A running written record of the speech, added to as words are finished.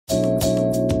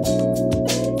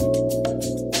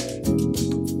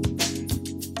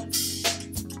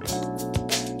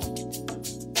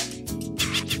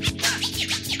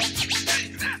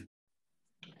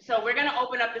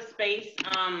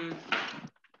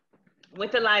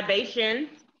with a libation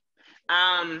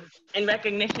in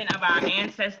recognition of our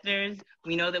ancestors.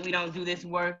 We know that we don't do this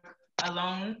work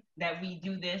alone, that we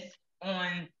do this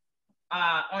on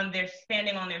their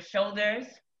standing on their shoulders.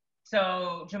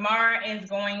 So Jamarah is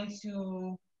going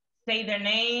to say their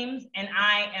names, and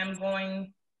I am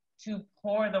going to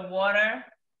pour the water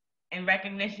in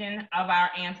recognition of our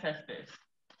ancestors.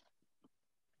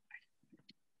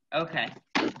 Okay.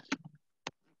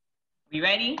 We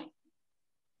ready?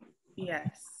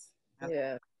 Yes. Okay.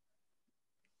 Yeah.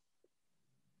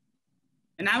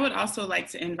 And I would also like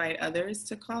to invite others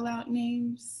to call out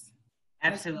names.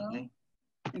 Absolutely.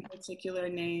 Well, in particular,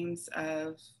 names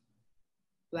of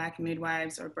Black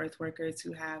midwives or birth workers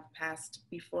who have passed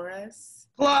before us.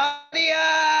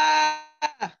 Claudia!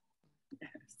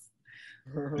 Yes.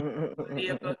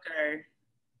 Claudia Booker.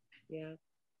 Yeah.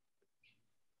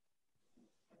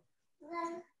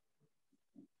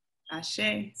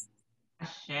 Ashe.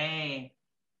 Ashe.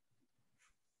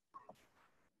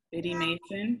 Biddy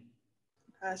Mason.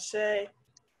 Ashe.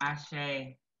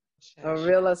 Ashe.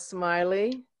 Arilla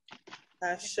Smiley.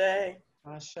 Ashe.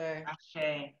 Ashe.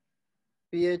 Ashe.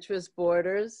 Beatrice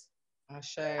Borders.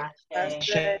 Ashe.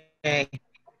 Ashe. Ashe.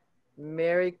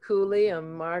 Mary Cooley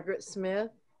and Margaret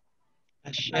Smith.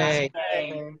 Ashe. Ashe.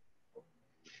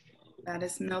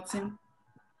 Gladys Milton.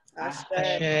 Ashe.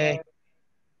 Ashe.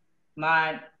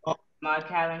 Maud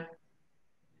Callan.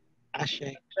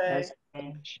 Ashe. Ashe.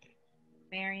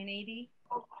 Marion Edie.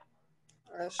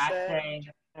 Ashe.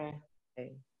 Ashe.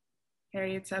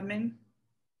 Harriet Tubman.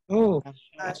 Oh.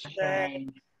 Ashe.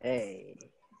 Hey.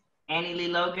 Annie Lee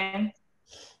Logan.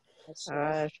 Ashe.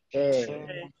 Ashe.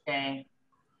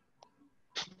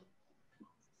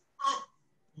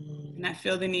 And I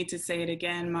feel the need to say it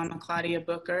again, Mama Claudia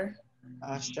Booker.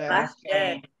 Ashe. Ashe.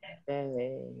 Hey.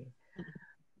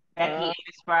 Becky Ada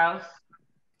Sprouse.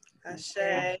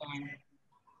 Ashe.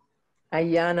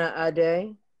 Ayana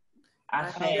Ade.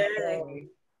 Ashe.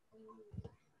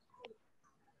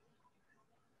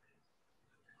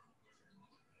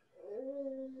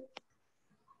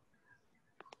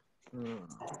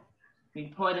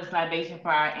 We pour this libation for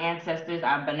our ancestors,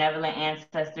 our benevolent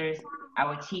ancestors,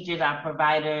 our teachers, our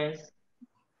providers,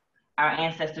 our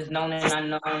ancestors known and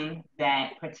unknown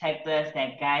that protect us,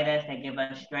 that guide us, that give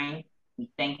us strength. We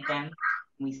thank them.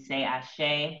 We say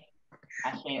Ashe,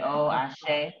 Ashe O,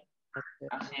 Ashe,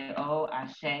 Ashe O,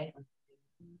 Ashe,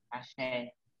 Ashe.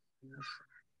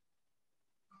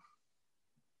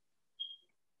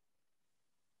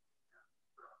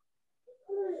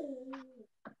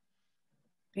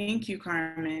 Thank you,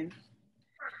 Carmen.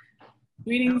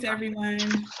 Greetings, everyone.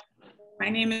 My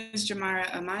name is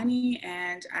Jamarah Amani,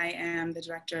 and I am the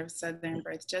director of Southern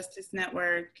Birth Justice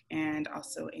Network and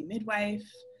also a midwife.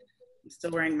 I'm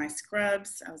still wearing my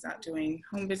scrubs. I was out doing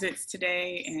home visits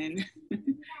today and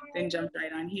then jumped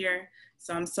right on here.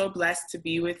 So I'm so blessed to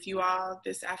be with you all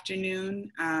this afternoon.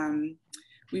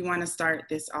 We want to start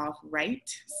this off right.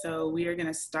 So we are going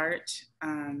to start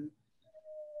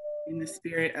in the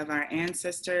spirit of our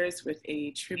ancestors with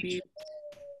a tribute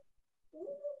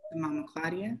to Mama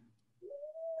Claudia.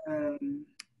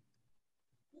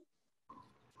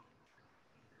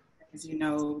 As you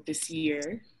know, this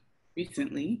year,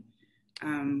 recently,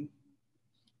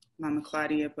 Mama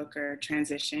Claudia Booker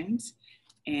transitioned,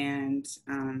 and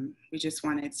we just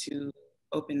wanted to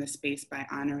open the space by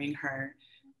honoring her,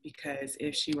 because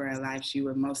if she were alive, she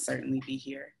would most certainly be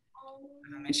here.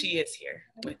 And she is here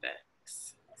with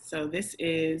us. So this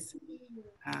is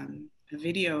a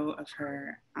video of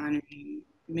her honoring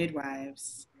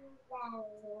midwives.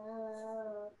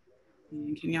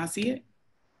 And can y'all see it?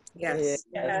 Yes.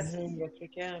 Yes. Yes, we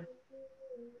can.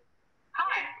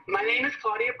 Hi, my name is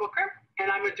Claudia Booker,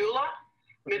 and I'm a doula,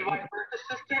 midwife birth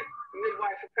assistant,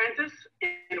 midwife apprentice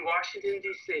in Washington,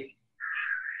 D.C.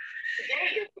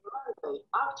 Today is Monday,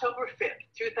 October 5th,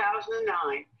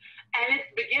 2009, and it's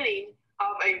the beginning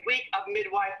of a week of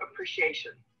midwife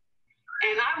appreciation.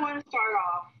 And I want to start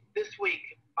off this week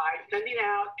by sending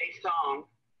out a song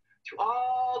to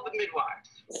all the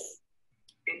midwives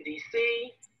in D.C.,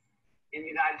 in the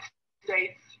United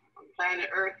States, on planet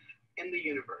Earth, in the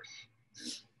universe.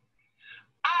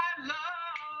 I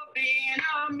love being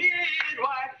a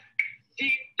midwife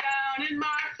deep down in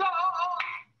my soul.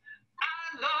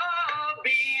 I love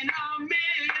being a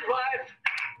midwife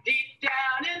deep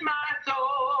down in my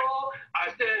soul. I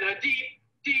said a deep,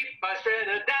 deep, I said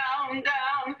a down,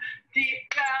 down, deep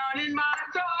down in my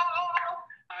soul.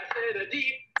 I said a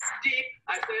deep, deep,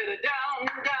 I said a down,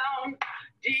 down,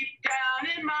 deep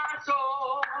down in my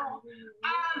soul.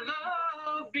 I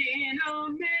love being a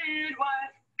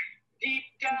midwife deep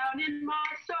down in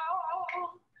my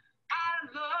soul. I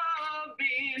love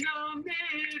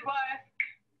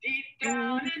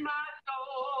down in my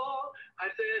soul. I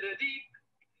said a deep,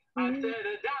 I said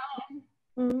a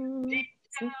down, deep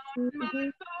down in my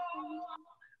soul.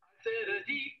 I said a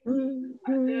deep,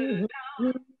 I said a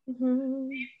down,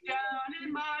 deep down in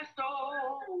my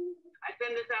soul. I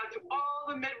send this out to all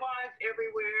the midwives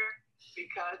everywhere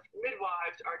because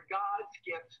midwives are God's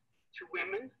gift to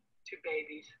women, to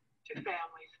babies, to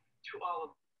families, to all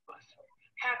of us.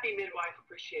 Happy Midwife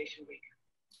Appreciation Week.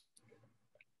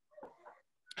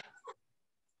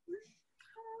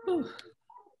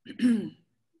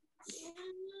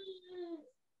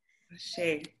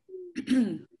 Shay.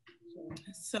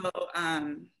 So,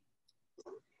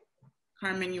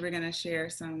 Carmen, you were going to share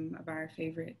some of our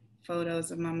favorite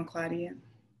photos of Mama Claudia.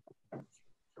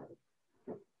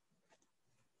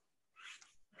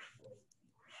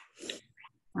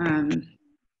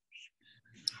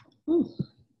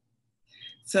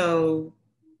 So,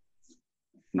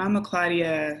 Mama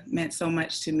Claudia meant so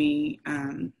much to me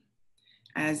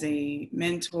as a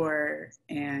mentor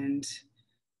and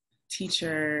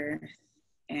teacher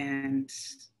and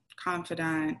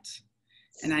confidant.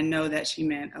 And I know that she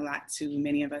meant a lot to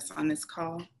many of us on this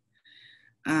call.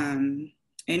 And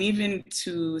even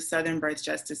to Southern Birth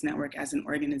Justice Network as an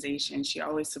organization, she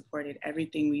always supported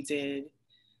everything we did.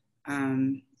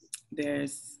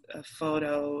 There's a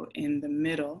photo in the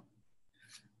middle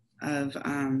of,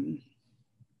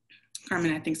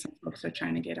 Carmen, I think some folks are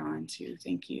trying to get on too.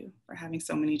 Thank you for having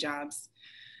so many jobs.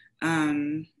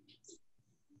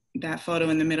 That photo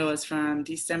in the middle is from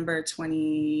December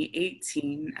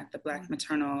 2018 at the Black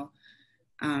Maternal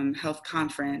Health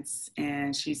Conference.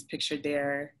 And she's pictured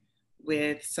there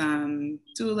with some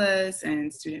doulas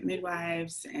and student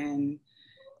midwives. And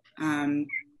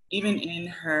even in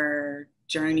her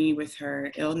journey with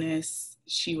her illness,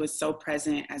 she was so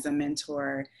present as a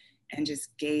mentor and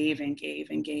just gave and gave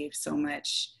and gave so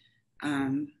much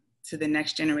to the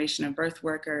next generation of birth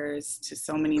workers, to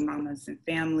so many mamas and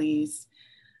families,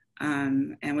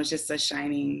 and was just a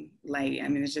shining light. I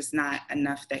mean, there's just not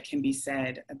enough that can be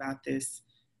said about this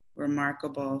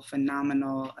remarkable,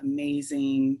 phenomenal,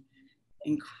 amazing,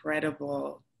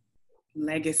 incredible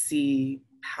legacy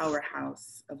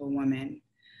powerhouse of a woman.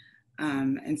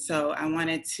 And so I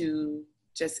wanted to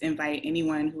just invite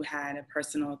anyone who had a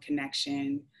personal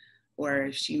connection or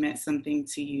if she meant something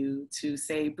to you to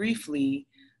say briefly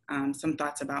some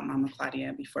thoughts about Mama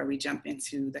Claudia before we jump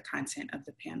into the content of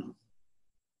the panel.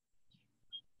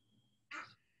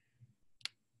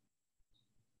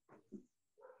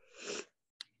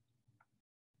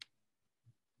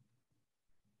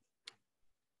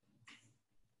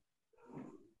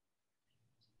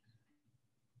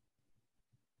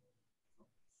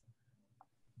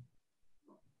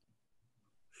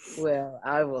 Well,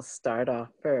 I will start off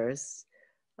first.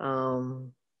 I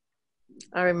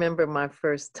remember my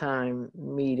first time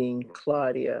meeting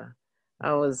Claudia.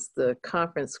 I was the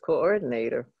conference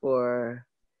coordinator for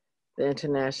the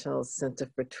International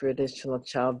Center for Traditional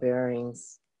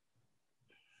Childbearing's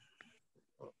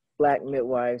Black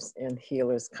Midwives and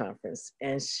Healers Conference.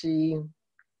 And she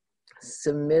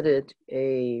submitted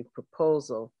a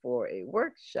proposal for a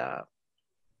workshop.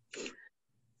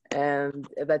 And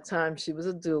at that time, she was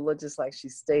a doula, just like she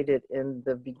stated in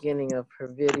the beginning of her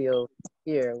video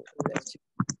here. She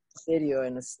was a video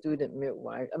and a student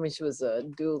midwife. I mean, she was a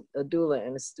doula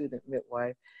and a student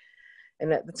midwife.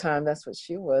 And at the time, that's what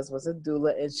she was a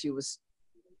doula, and she was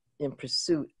in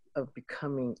pursuit of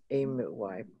becoming a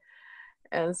midwife.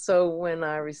 And so when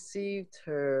I received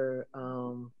her,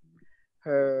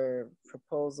 her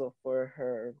proposal for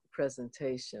her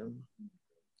presentation,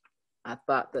 I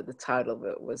thought that the title of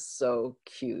it was so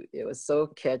cute. It was so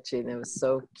catchy and it was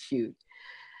so cute.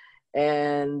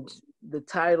 And the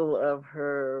title of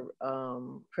her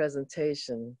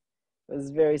presentation was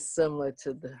very similar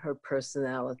to her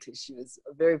personality. She was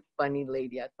a very funny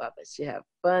lady. I thought that she had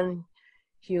fun,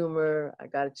 humor. I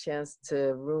got a chance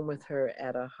to room with her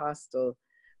at a hostel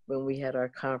when we had our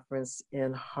conference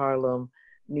in Harlem,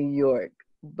 New York.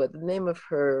 But the name of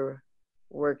her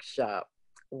workshop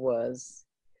was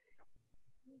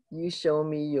 "You Show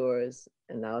Me Yours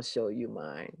and I'll Show You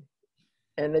Mine."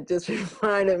 And it just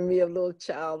reminded me of little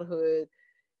childhood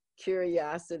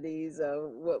curiosities of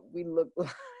what we look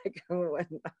like and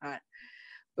whatnot.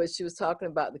 But she was talking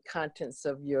about the contents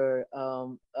of your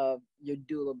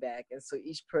doula bag. And so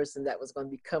each person that was going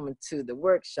to be coming to the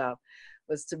workshop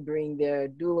was to bring their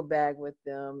doula bag with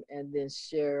them and then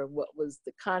share what was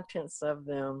the contents of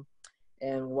them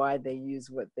and why they use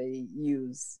what they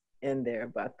use in there.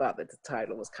 But I thought that the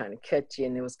title was kind of catchy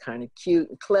and it was kind of cute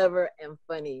and clever and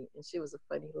funny. And she was a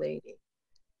funny lady.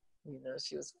 You know,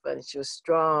 she was funny. She was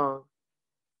strong.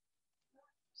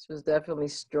 She was definitely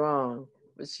strong,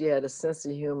 but she had a sense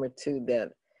of humor too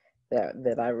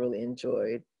that I really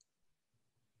enjoyed.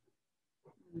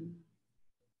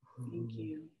 Thank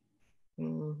you.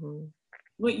 Mm-hmm.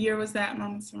 What year was that,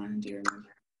 Mama Swan? Do you remember?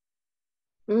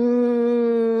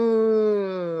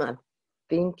 I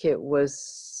think it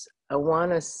was, I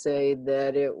want to say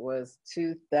that it was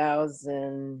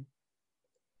 2000.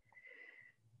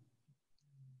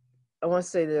 I want to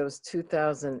say that it was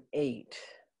 2008.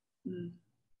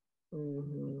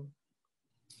 Mm-hmm.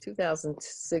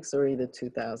 2006 or either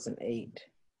 2008.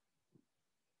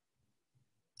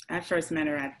 I first met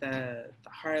her at the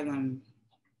Harlem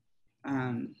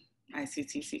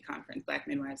ICTC conference, Black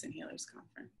Midwives and Healers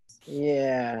Conference.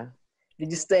 Yeah. Did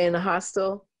you stay in the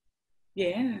hostel?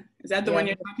 Yeah. Is that the one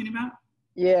you're talking about?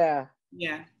 Yeah.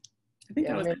 Yeah. I think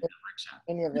that was at the workshop.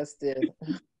 Many of us did.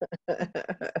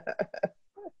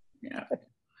 Yeah.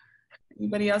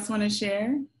 Anybody else want to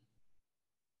share?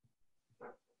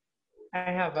 I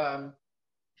have a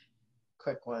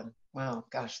quick one. Wow,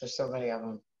 gosh, there's so many of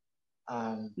them.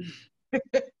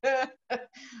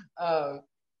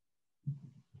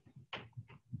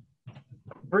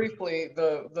 Briefly,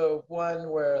 the one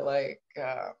where like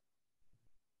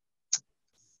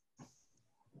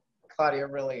Claudia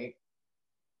really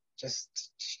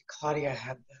Claudia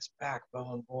had this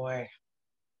backbone, boy,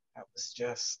 that was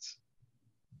just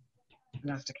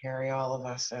enough to carry all of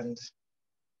us,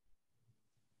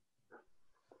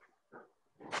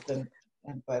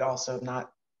 but also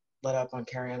not let up on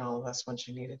carrying all of us when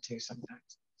she needed to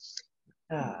sometimes.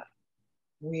 I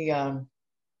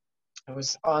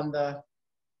was on the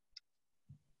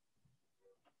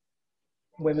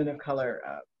Women of Color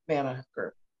MANA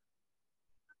group,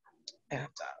 and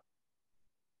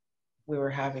we were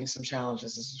having some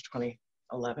challenges. This was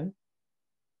 2011,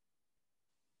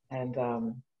 and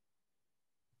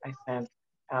I sent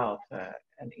out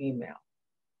an email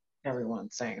to everyone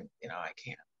saying, you know, I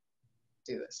can't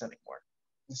do this anymore.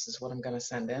 This is what I'm going to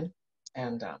send in,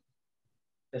 and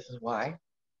this is why.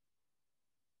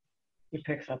 He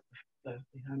picks up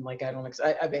I'm like,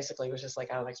 I basically was just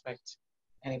like, I don't expect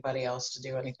anybody else to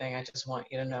do anything. I just want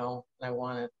you to know, and I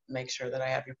want to make sure that I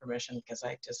have your permission, because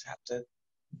I just have to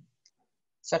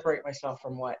separate myself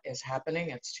from what is happening.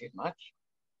 It's too much.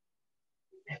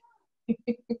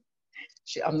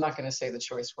 I'm not going to say the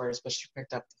choice words, but she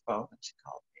picked up the phone and she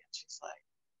called me and she's like,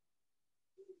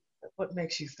 what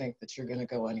makes you think that you're going to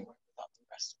go anywhere without the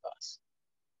rest of us?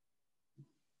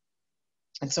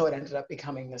 And so it ended up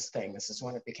becoming this thing. This is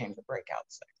when it became the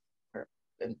breakouts thing, where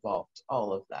it involved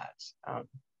all of that.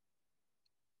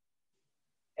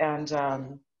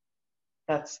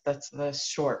 That's the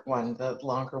short one. The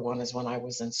longer one is when I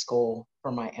was in school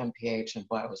for my MPH, and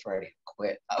boy, I was ready to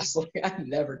quit. I was like, I've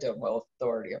never done well with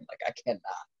authority. I'm like, I cannot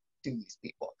do these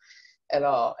people at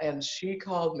all. And she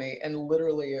called me, and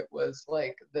literally it was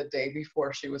like the day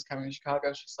before she was coming to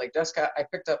Chicago. She's like, Jessica, I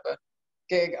picked up a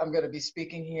gig. I'm going to be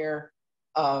speaking here.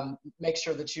 Make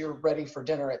sure that you're ready for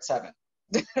dinner at 7.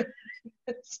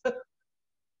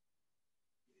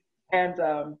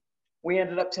 And we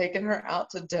ended up taking her out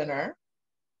to dinner,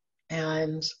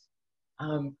 and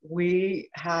we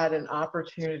had an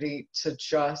opportunity to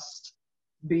just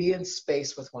be in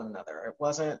space with one another. It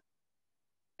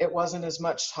wasn't as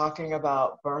much talking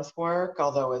about birth work,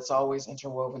 although it's always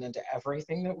interwoven into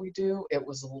everything that we do. It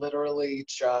was literally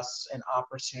just an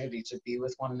opportunity to be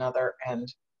with one another.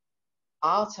 And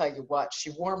I'll tell you what,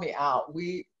 she wore me out.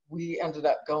 We ended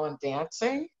up going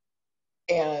dancing,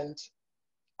 and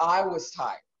I was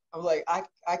tired. I'm like,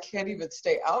 I can't even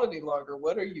stay out any longer.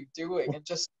 What are you doing? And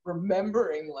just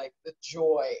remembering like the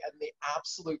joy and the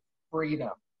absolute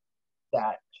freedom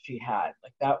that she had.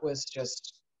 Like, that was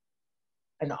just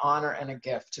an honor and a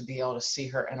gift to be able to see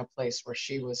her in a place where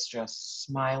she was just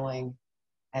smiling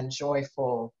and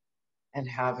joyful and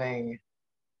having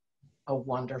a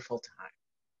wonderful time.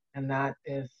 And that's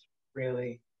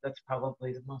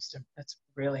probably that's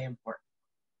really important.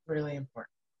 Really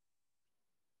important.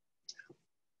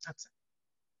 That's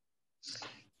it.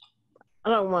 I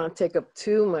don't want to take up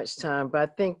too much time, but I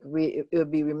think it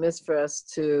would be remiss for us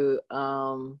to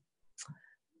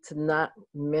not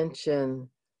mention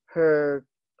her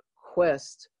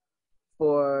quest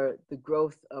for the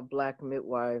growth of Black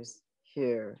midwives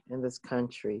here in this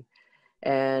country,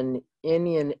 and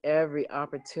any and every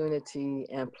opportunity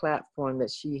and platform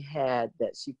that she had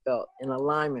that she felt in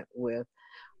alignment with,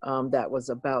 that was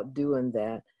about doing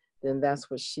that, then that's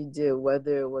what she did,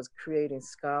 whether it was creating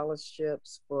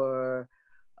scholarships for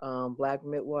Black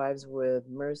midwives with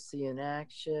Mercy in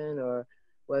Action, or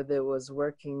whether it was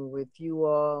working with you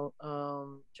all,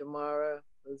 Jamarah,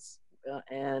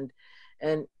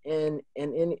 and in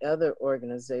any other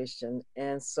organization.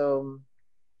 And so,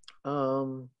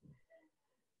 you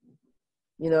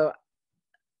know,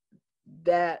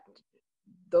 that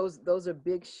those are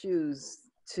big shoes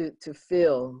to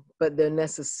fill, but they're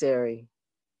necessary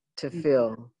to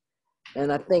fill.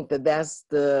 And I think that that's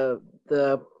the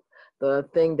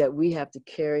thing that we have to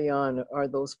carry on, are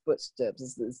those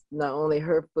footsteps. It's not only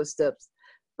her footsteps,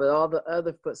 but all the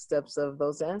other footsteps of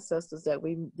those ancestors that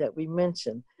we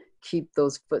mentioned. Keep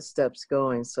those footsteps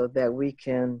going so that we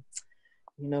can,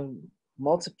 you know,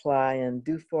 multiply and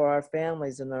do for our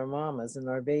families and our mamas and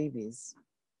our babies.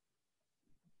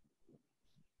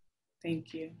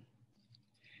 Thank you.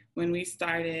 When we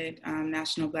started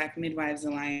National Black Midwives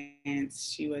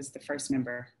Alliance, she was the first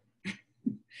member.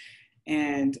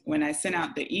 And when I sent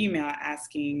out the email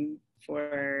asking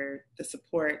for the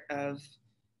support of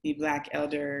the Black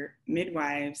elder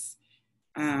midwives,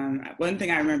 one thing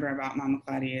I remember about Mama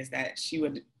Claudia is that she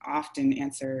would often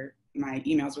answer my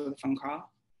emails with a phone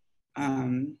call.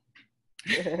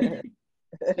 She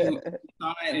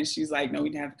saw it and she's like, no, we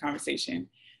need to have a conversation.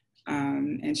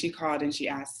 And she called and she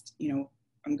asked, you know,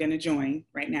 I'm going to join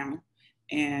right now,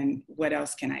 and what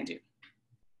else can I do?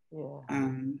 Yeah.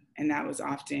 And that was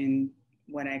often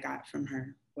what I got from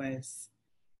her, was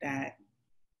that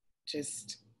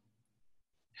just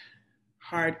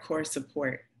hardcore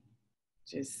support.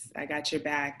 Just, I got your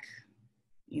back,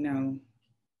 you know,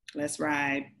 let's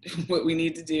ride, what we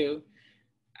need to do.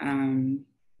 And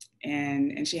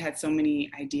she had so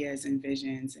many ideas and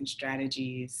visions and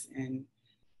strategies, and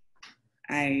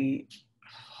I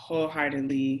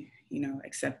wholeheartedly, you know,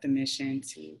 accept the mission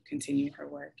to continue her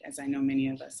work, as I know many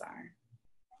of us are.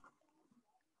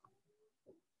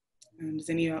 Does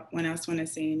anyone else want to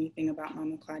say anything about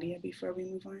Mama Claudia before we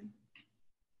move on?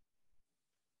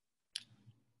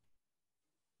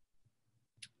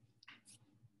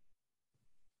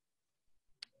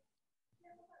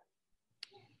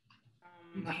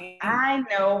 I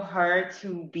know her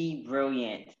to be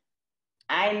brilliant.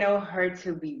 I know her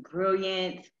to be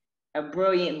brilliant, a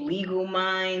brilliant legal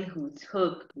mind who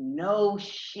took no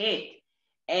shit.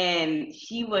 And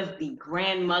she was the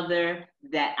grandmother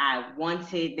that I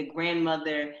wanted, the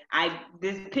grandmother.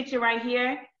 This picture right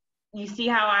here, you see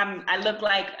how I look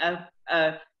like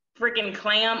a freaking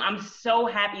clam? I'm so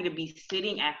happy to be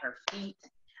sitting at her feet.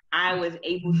 I was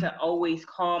able to always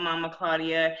call Mama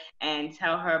Claudia and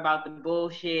tell her about the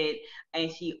bullshit,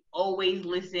 and she always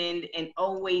listened and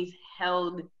always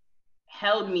held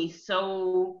me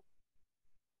so,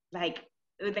 like,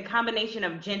 with a combination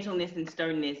of gentleness and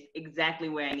sternness, exactly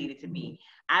where I needed to be.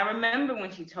 I remember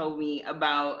when she told me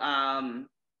about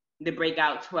the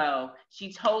Breakout 12.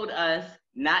 She told us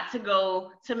not to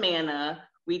go to Manna.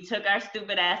 We took our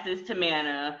stupid asses to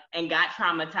Manna and got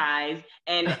traumatized.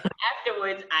 And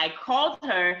afterwards, I called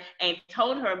her and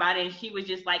told her about it. And she was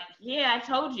just like, yeah, I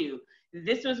told you.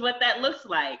 This was what that looks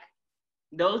like.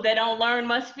 Those that don't learn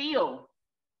must feel.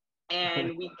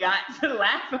 And we got to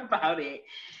laugh about it.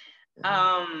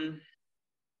 I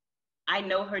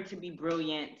know her to be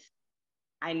brilliant.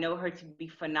 I know her to be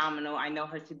phenomenal. I know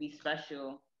her to be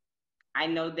special. I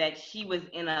know that she was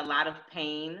in a lot of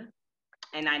pain,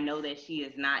 and I know that she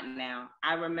is not now.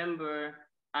 I remember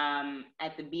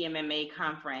at the BMMA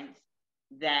conference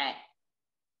that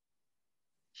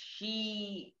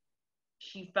she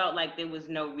felt like there was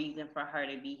no reason for her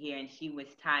to be here, and she was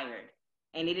tired.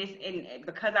 And it is,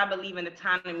 because I believe in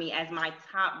autonomy as my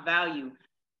top value,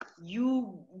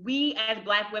 we as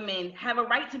Black women have a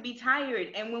right to be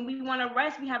tired, and when we want to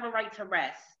rest, we have a right to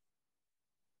rest.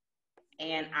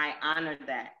 And I honor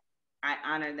that.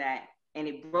 And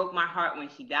it broke my heart when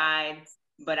she died,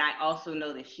 but I also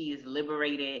know that she is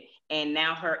liberated, and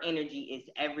now her energy is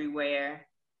everywhere.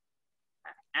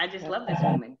 I just love this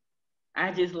woman.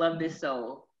 I just love this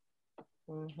soul.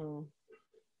 Mm-hmm.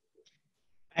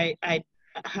 Hi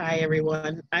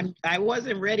everyone. I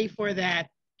wasn't ready for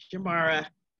that, Jamarah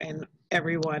and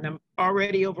everyone. I'm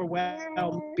already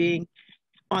overwhelmed being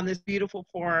on this beautiful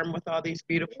forum with all these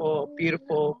beautiful,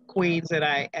 beautiful queens that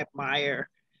I admire.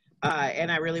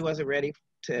 And I really wasn't ready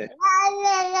to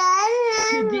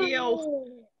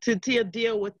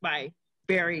deal with my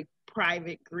very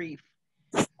private grief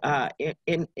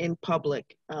in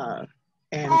public.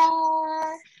 And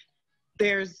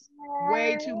there's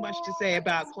way too much to say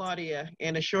about Claudia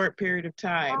in a short period of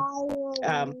time.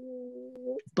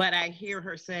 But I hear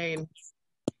her saying,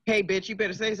 hey, bitch, you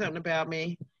better say something about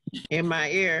me in my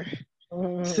ear.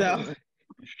 So,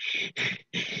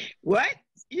 what?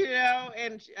 You know,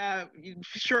 and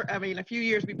sure, I mean, a few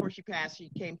years before she passed, she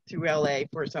came to LA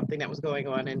for something that was going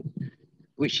on, and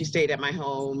she stayed at my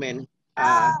home, and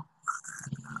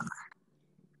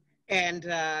And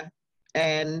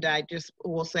I just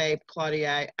will say,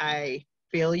 Claudia, I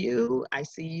feel you. I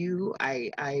see you.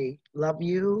 I love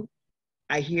you.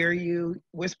 I hear you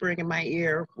whispering in my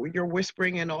ear. You're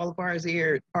whispering in all of our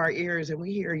ears, and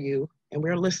we hear you, and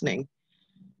we're listening.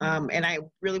 And I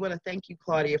really want to thank you,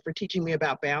 Claudia, for teaching me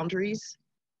about boundaries.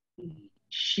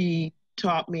 She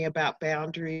taught me about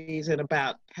boundaries and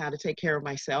about how to take care of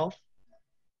myself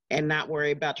and not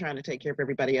worry about trying to take care of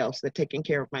everybody else. That taking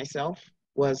care of myself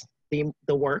was the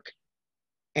work.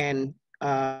 And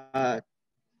I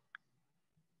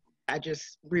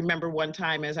just remember one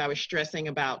time as I was stressing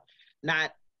about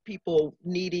not people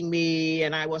needing me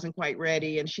and I wasn't quite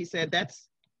ready. And she said, that's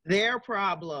their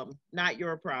problem, not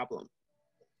your problem.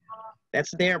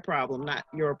 That's their problem, not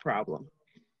your problem.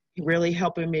 Really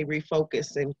helping me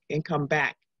refocus and come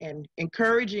back and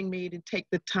encouraging me to take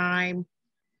the time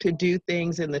to do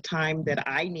things in the time that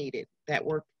I needed that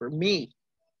worked for me,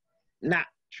 not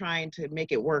trying to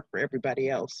make it work for everybody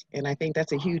else. And I think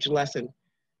that's a huge lesson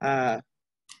for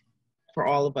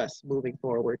all of us moving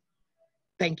forward.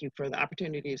 Thank you for the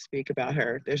opportunity to speak about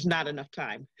her. There's not enough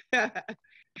time.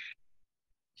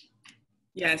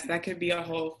 Yes, that could be a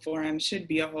whole forum, should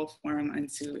be a whole forum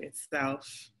unto itself.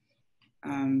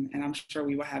 And I'm sure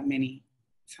we will have many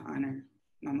to honor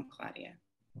Mama Claudia.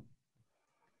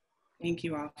 Thank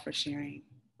you all for sharing.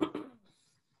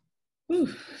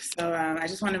 Whew. So I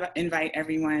just want to invite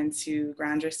everyone to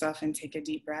ground yourself and take a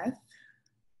deep breath,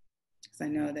 because I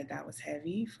know that that was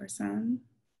heavy for some.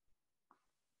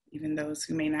 Even those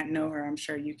who may not know her, I'm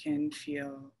sure you can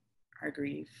feel our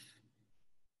grief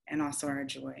and also our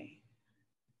joy.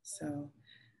 So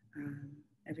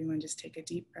everyone just take a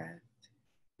deep breath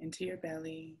into your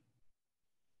belly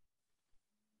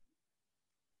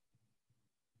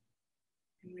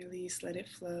and release, let it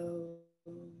flow.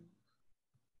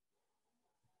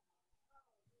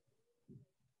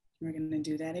 We're going to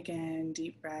do that again,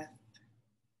 deep breath.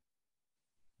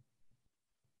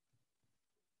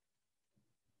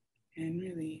 And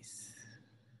release.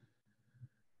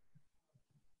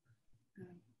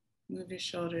 Move your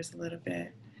shoulders a little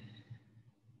bit.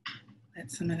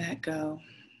 Let some of that go.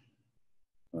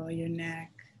 Roll your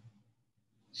neck.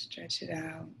 Stretch it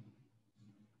out.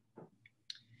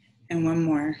 And one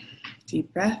more.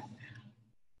 Deep breath.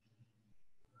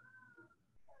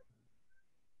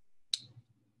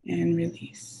 And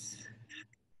release.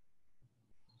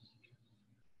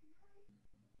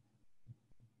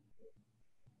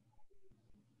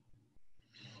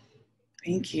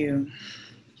 Thank you.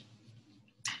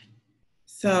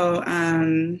 So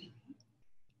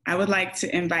I would like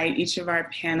to invite each of our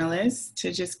panelists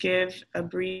to just give a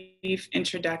brief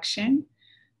introduction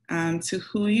to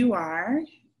who you are,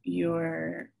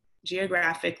 your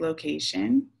geographic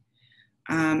location,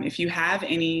 if you have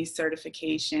any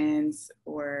certifications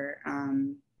or,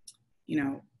 you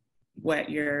know,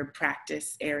 what your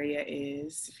practice area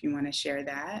is, if you want to share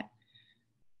that,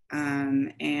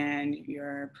 and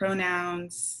your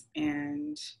pronouns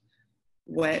and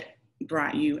what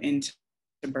brought you into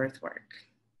birth work.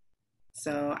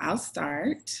 So I'll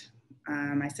start.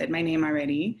 I said my name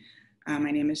already.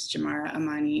 My name is Jamarah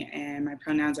Amani, and my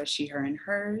pronouns are she, her, and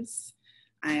hers.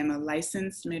 I am a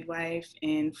licensed midwife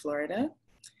in Florida,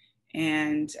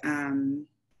 and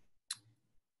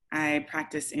I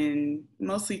practice in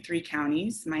mostly 3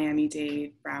 counties,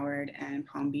 Miami-Dade, Broward, and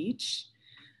Palm Beach.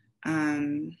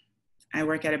 I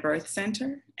work at a birth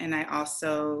center, and I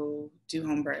also do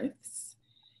home births.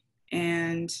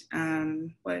 And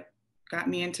what got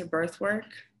me into birth work?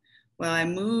 Well, I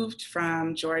moved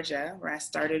from Georgia, where I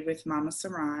started with Mama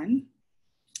Saran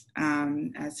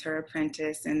as her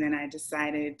apprentice, and then I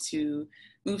decided to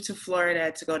move to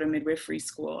Florida to go to midwifery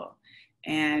school.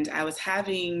 And I was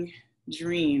having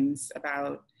dreams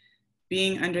about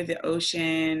being under the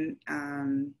ocean.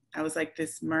 I was like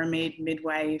this mermaid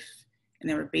midwife, and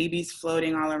there were babies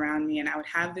floating all around me, and I would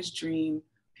have this dream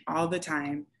all the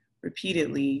time,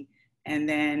 repeatedly. And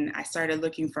then I started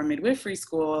looking for midwifery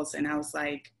schools, and I was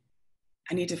like,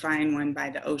 I need to find one by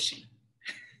the ocean,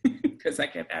 because I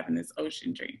kept having this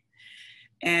ocean dream.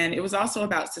 And it was also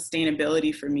about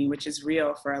sustainability for me, which is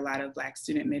real for a lot of Black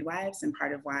student midwives, and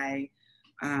part of why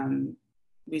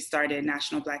we started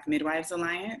National Black Midwives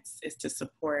Alliance is to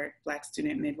support Black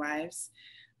student midwives.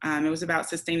 It was about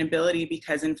sustainability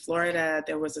because in Florida,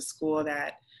 there was a school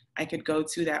that I could go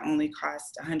to that only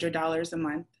cost $100 a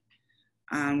month,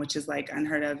 which is like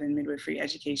unheard of in midwifery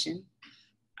education.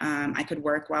 I could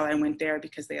work while I went there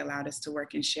because they allowed us to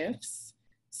work in shifts.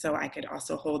 So I could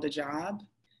also hold a job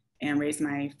and raise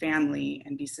my family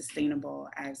and be sustainable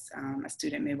as a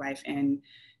student midwife. And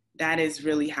that is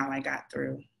really how I got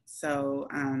through. So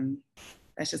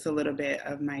that's just a little bit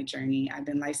of my journey. I've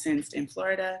been licensed in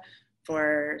Florida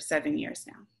for 7 years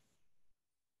now.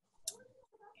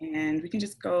 And we can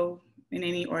just go in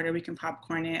any order. We can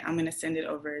popcorn it. I'm gonna send it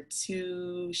over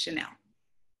to Chanel.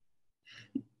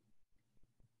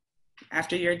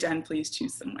 After you're done, please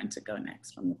choose someone to go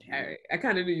next from the panel. All right. I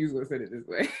kind of knew you was gonna send it this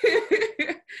way.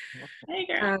 Hey,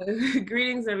 girl.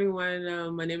 Greetings,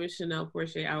 everyone. My name is Chanel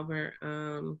Porche Albert.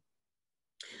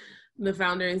 The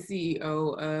founder and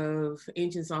CEO of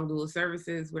Ancient Song Doula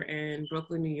Services. We're in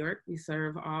Brooklyn, New York. We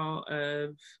serve all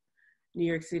of New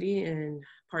York City and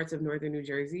parts of Northern New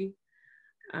Jersey.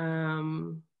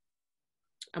 I'm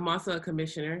also a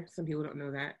commissioner. Some people don't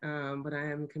know that, but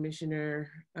I am a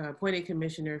commissioner, appointed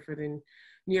commissioner for the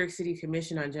New York City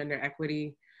Commission on Gender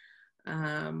Equity.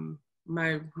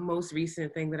 My most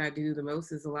recent thing that I do the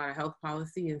most is a lot of health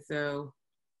policy. And so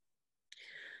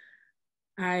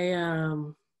I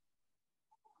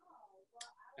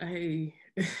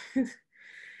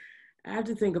have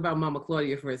to think about Mama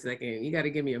Claudia for a second. You got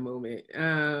to give me a moment.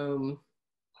 The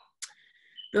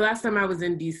last time I was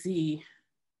in DC,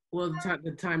 well,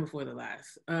 the time before the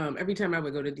last, every time I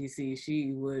would go to DC,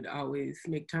 she would always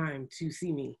make time to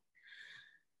see me,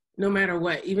 no matter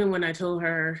what. Even when I told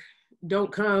her,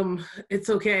 don't come, it's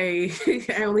okay,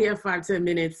 I only have 5-10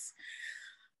 minutes.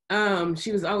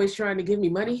 She was always trying to give me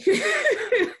money.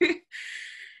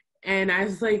 And I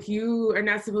was like, you are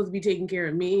not supposed to be taking care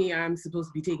of me. I'm supposed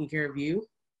to be taking care of you.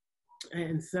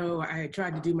 And so I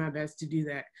tried to do my best to do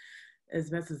that as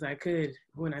best as I could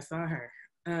when I saw her,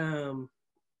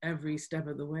 every step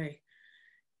of the way.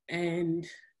 And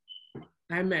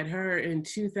I met her in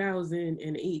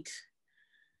 2008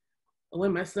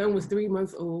 when my son was 3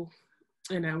 months old,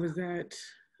 and I was at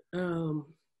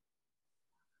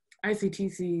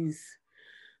ICTC's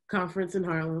conference in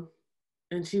Harlem.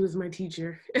 And she was my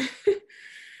teacher.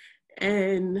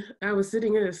 And I was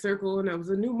sitting in a circle and I was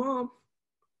a new mom.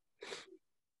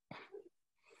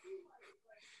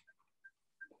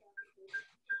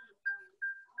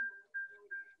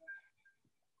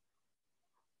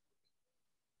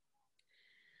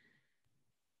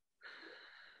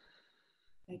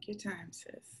 Take your time,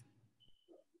 sis.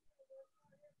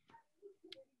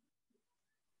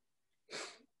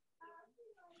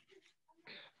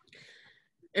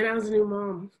 And I was a new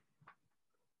mom.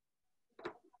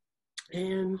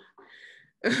 And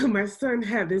my son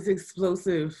had this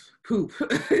explosive poop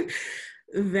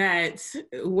that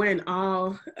went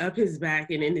all up his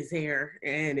back and in his hair,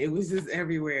 and it was just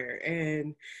everywhere.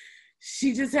 And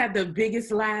she just had the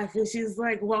biggest laugh, and she's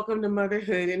like, welcome to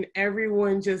motherhood. And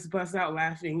everyone just busts out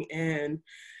laughing. And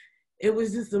it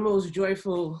was just the most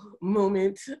joyful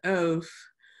moment of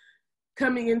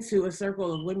coming into a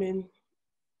circle of women,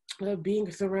 of being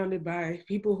surrounded by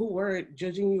people who weren't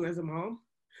judging you as a mom,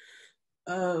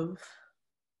 of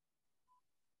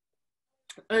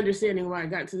understanding why I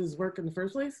got to this work in the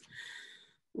first place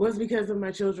was because of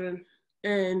my children.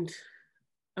 And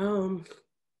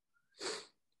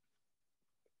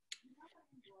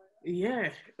yeah,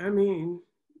 I mean,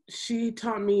 she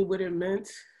taught me what it meant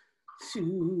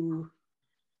to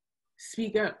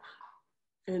speak up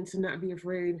and to not be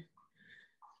afraid,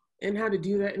 and how to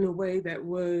do that in a way that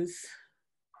was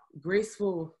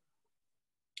graceful,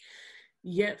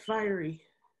 yet fiery.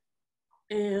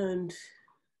 And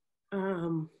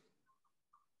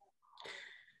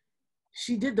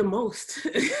she did the most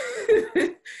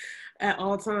at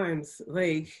all times.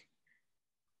 Like,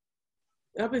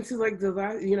 up until like the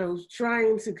last,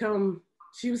 trying to come,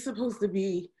 she was supposed to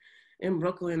be in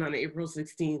Brooklyn on April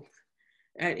 16th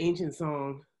at Ancient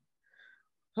Song,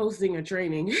 hosting a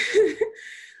training.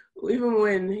 Even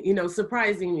when,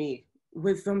 surprising me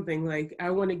with something like,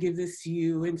 I want to give this to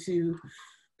you and to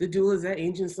the doulas at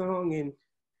Ancient Song. And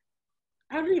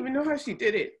I don't even know how she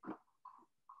did it.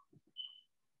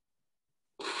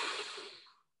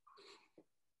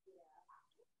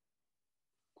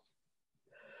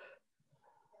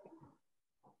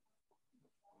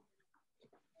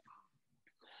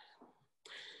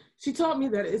 She taught me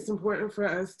that it's important for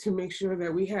us to make sure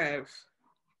that we have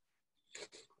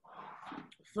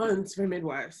funds for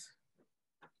midwives.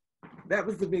 That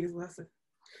was the biggest lesson.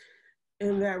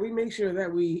 And that we make sure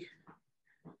that we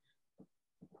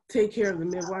take care of the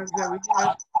midwives that we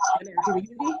have in our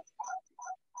community,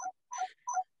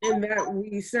 and that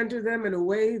we center them in a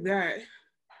way that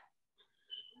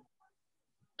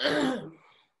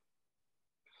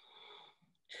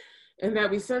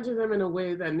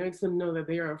makes them know that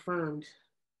they are affirmed,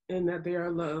 and that they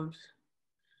are loved,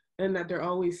 and that they're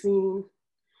always seen,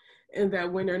 and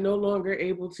that when they're no longer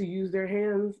able to use their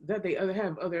hands, that they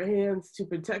have other hands to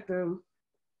protect them,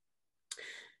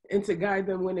 and to guide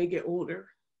them when they get older.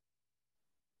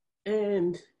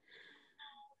 And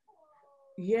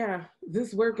yeah,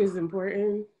 this work is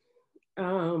important. I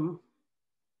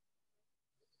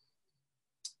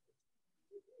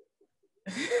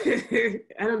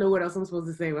don't know what else I'm supposed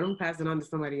to say, but I'm passing on to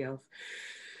somebody else.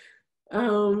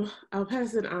 I'll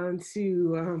pass it on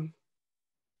to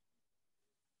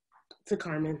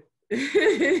Carmen.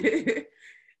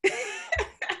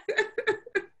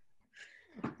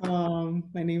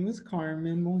 My name is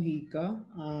Carmen Mojica.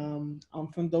 I'm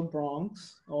from the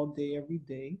Bronx, all day, every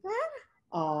day.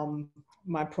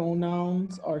 My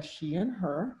pronouns are she and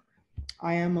her.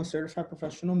 I am a certified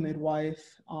professional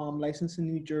midwife, licensed in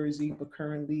New Jersey, but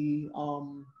currently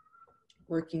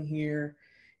working here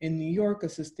in New York,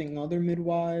 assisting other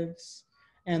midwives.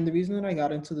 And the reason that I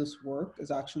got into this work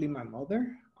is actually my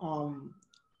mother.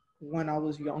 When I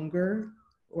was younger,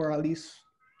 or at least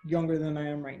younger than I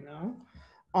am right now,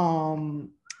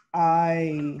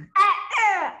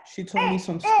 she told me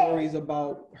some stories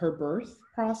about her birth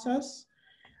process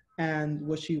and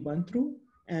what she went through.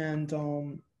 And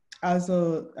as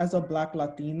a Black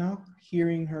Latina,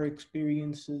 hearing her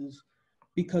experiences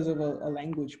because of a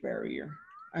language barrier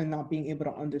and not being able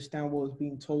to understand what was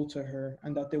being told to her,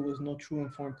 and that there was no true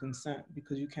informed consent,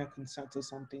 because you can't consent to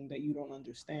something that you don't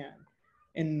understand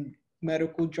in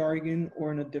medical jargon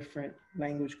or in a different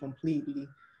language completely.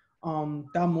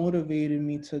 That motivated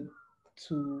me to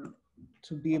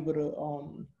be able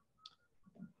to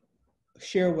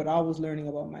share what I was learning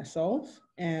about myself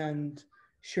and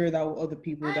share that with other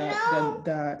people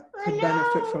that could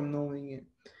benefit from knowing it.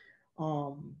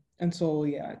 And so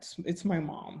yeah, it's my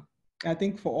mom. I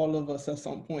think for all of us at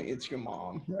some point it's your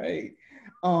mom, right?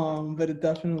 But it's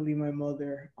definitely my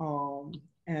mother,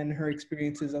 and her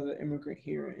experiences as an immigrant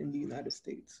here in the United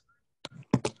States.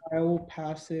 I will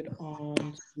pass it on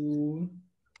to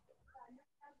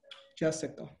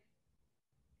Jessica.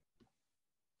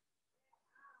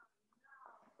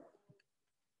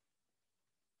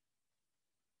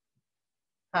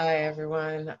 Hi,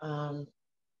 everyone.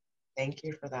 Thank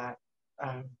you for that.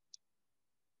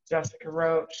 Jessica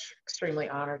Roach, extremely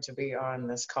honored to be on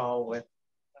this call with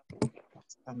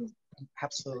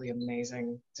absolutely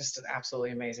amazing, just an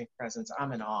absolutely amazing presence.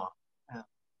 I'm in awe.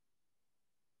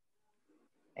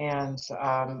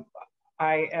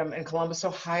 I am in Columbus,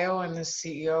 Ohio. I'm the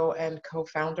CEO and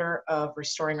co-founder of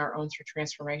Restoring Our Own Through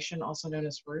Transformation, also known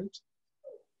as Root.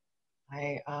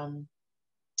 I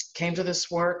came to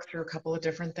this work through a couple of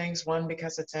different things. One,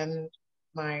 because it's in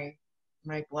my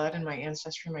blood and my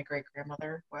ancestry. My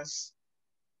great-grandmother was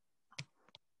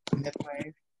a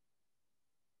midwife.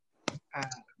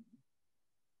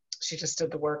 She just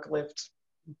did the work, lived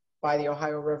by the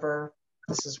Ohio River.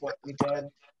 This is what we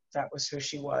did. That was who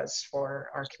she was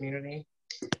for our community.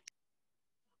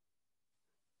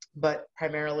 But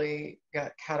primarily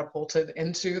got catapulted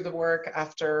into the work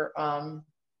after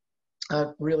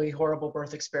a really horrible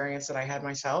birth experience that I had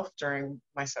myself with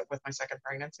my second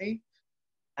pregnancy.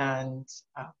 And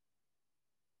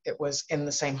it was in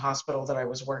the same hospital that I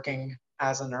was working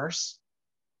as a nurse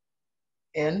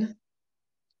in.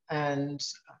 And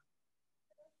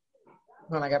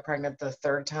when I got pregnant the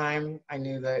third time, I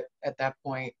knew that at that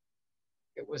point,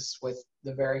 it was with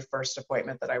the very first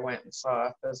appointment that I went and saw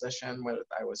a physician, where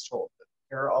I was told that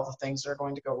here are all the things that are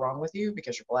going to go wrong with you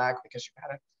because you're Black, because you've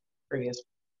had a previous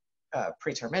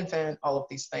preterm infant, all of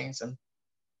these things. And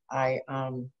I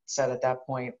said at that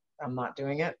point, I'm not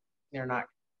doing it. You're not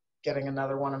getting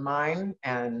another one of mine.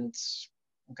 And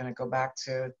I'm going to go back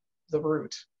to the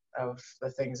root of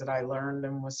the things that I learned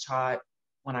and was taught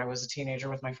when I was a teenager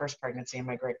with my first pregnancy and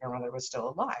my great-grandmother was still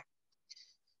alive.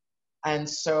 And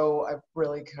so I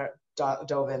really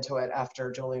dove into it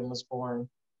after Julian was born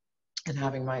and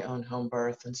having my own home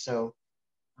birth. And so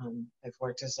I've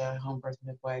worked as a home birth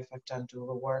midwife. I've done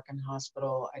doula work in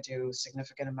hospital. I do a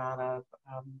significant amount of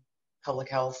public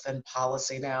health and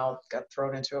policy now. Got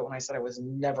thrown into it when I said I was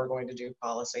never going to do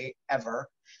policy, ever.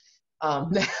 Now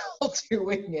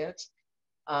doing it.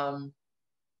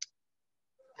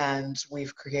 And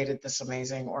we've created this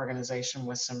amazing organization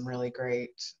with some really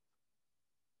great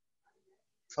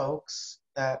folks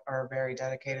that are very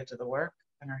dedicated to the work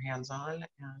and are hands-on,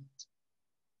 and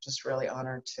just really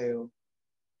honored to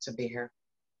be here.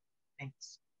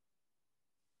 Thanks.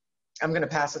 I'm going to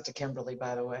pass it to Kimberly,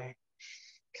 by the way,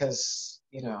 because,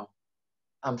 you know,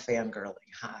 I'm fangirling.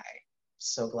 Hi.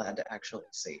 So glad to actually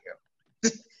see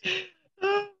you.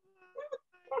 Oh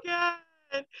my God.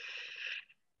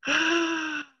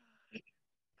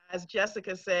 As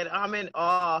Jessica said, I'm in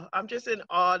awe. I'm just in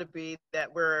awe to be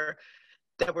that we're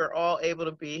all able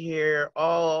to be here,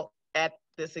 all at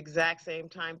this exact same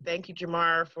time. Thank you,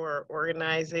 Jamarah, for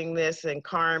organizing this, and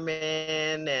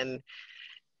Carmen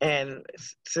and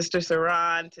Sister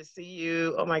Saran, to see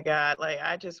you. Oh my God, like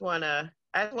I just wanna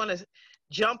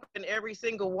jump in every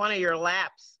single one of your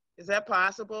laps. Is that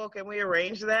possible? Can we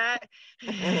arrange that?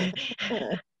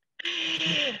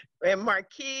 And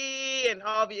Marquis and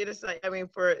all of you, I mean,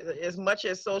 for as much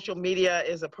as social media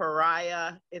is a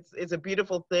pariah, it's a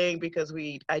beautiful thing, because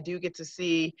I do get to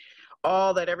see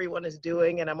all that everyone is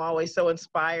doing, and I'm always so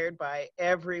inspired by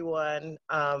everyone,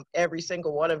 every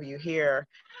single one of you here.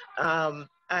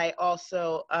 I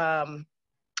also am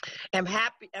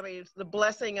happy. I mean, the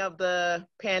blessing of the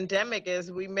pandemic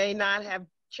is we may not have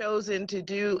chosen to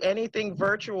do anything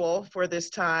virtual for this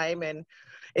time, and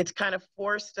it's kind of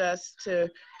forced us to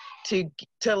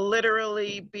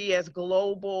literally be as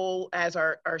global as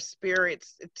our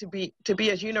spirits, to be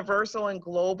as universal and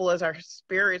global as our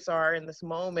spirits are in this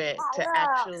moment, to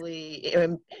actually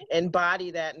embody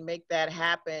that and make that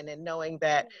happen. And knowing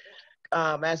that,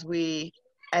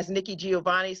 as Nikki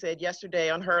Giovanni said yesterday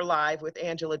on her live with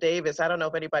Angela Davis, I don't know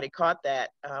if anybody caught that,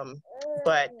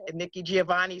 but Nikki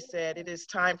Giovanni said it is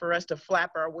time for us to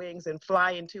flap our wings and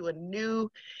fly into a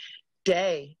new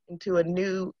day, into a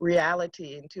new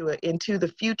reality, into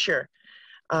the future.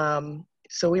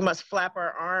 So we must flap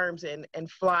our arms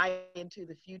and fly into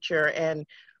the future. And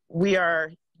we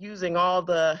are using all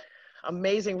the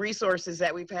amazing resources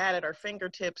that we've had at our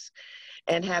fingertips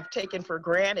and have taken for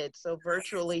granted. So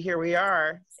virtually here we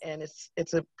are, and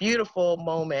it's a beautiful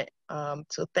moment.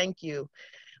 So thank you.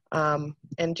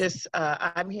 And just,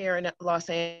 I'm here in Los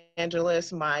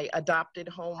Angeles, my adopted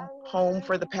home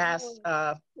for the past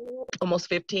almost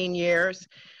 15 years.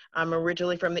 I'm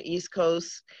originally from the East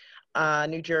Coast,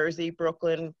 New Jersey,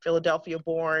 Brooklyn, Philadelphia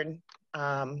born.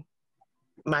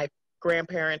 My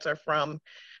grandparents are from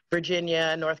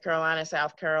Virginia, North Carolina,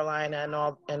 South Carolina,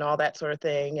 and all that sort of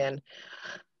thing. And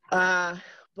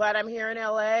but I'm here in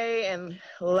LA and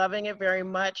loving it very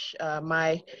much.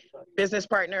 My business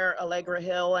partner, Allegra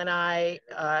Hill, and I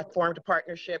formed a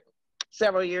partnership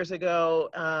several years ago,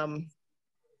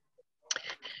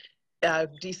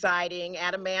 deciding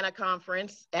at a MANA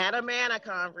conference at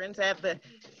the,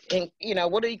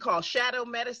 what do you call shadow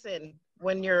medicine,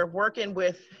 when you're working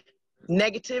with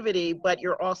negativity, but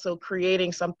you're also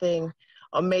creating something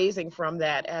amazing from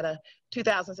that. At a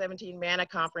 2017 MANA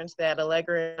conference that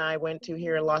Allegra and I went to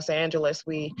here in Los Angeles,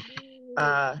 we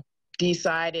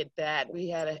decided that we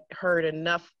had heard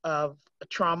enough of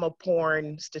trauma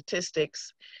porn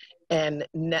statistics and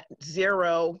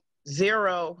zero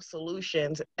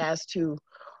solutions as to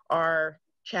our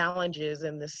challenges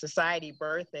in this society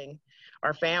birthing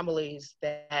our families,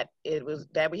 that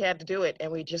we had to do it.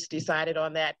 And we just decided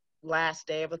on that last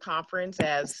day of the conference,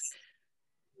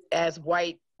 as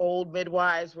white old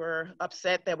midwives were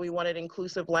upset that we wanted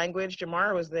inclusive language.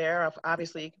 Jamarah was there,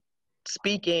 obviously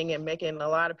speaking and making a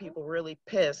lot of people really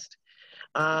pissed.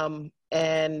 And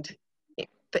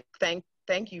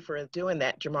thank you for doing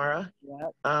that, Jamarah.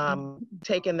 Yep.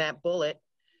 Taking that bullet,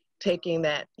 taking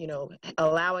that,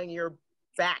 allowing your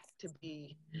back to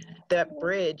be that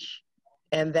bridge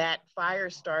and that fire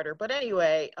starter. But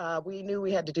anyway, we knew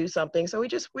we had to do something. So we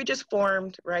just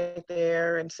formed right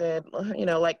there and said,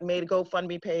 made a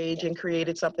GoFundMe page and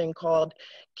created something called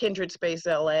Kindred Space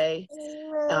LA,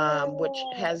 which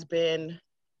has been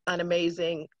an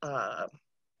amazing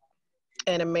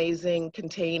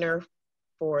container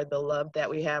for the love that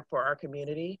we have for our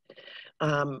community.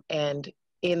 And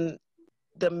in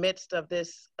the midst of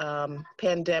this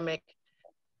pandemic,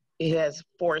 it has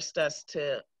forced us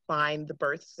to find the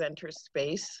birth center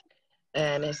space,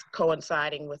 and is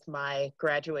coinciding with my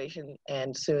graduation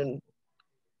and soon,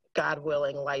 God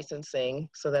willing, licensing,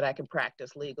 so that I can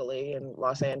practice legally in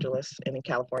Los Angeles and in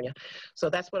California. So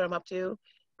that's what I'm up to.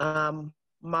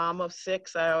 Mom of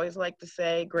 6, I always like to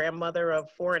say, grandmother of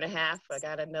 4.5. I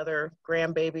got another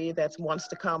grandbaby that wants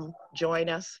to come join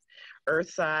us,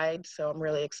 Earthside. So I'm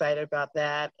really excited about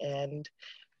that. And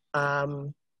I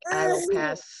will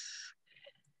pass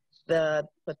the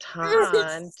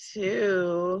baton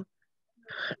to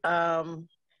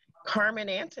Carmen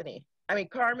Anthony.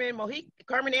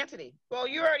 Carmen Anthony. Well,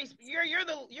 you're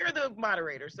the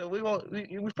moderator, so we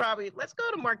probably, let's go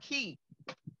to Marquis.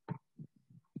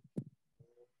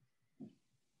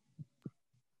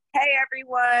 Hey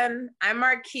everyone, I'm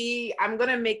Marquis. I'm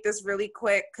gonna make this really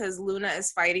quick because Luna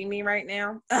is fighting me right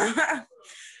now.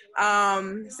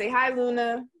 Say hi,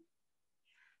 Luna.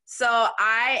 So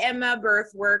I am a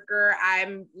birth worker.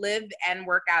 I live and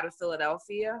work out of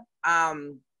Philadelphia.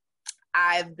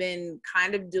 I've been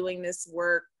kind of doing this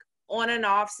work on and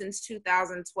off since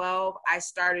 2012. I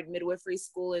started midwifery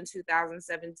school in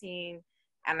 2017,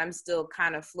 and I'm still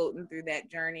kind of floating through that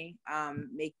journey,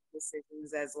 making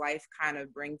decisions as life kind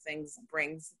of brings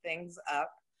things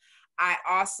up. I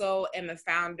also am a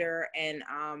founder and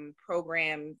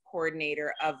program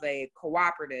coordinator of a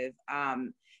cooperative.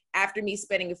 After me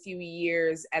spending a few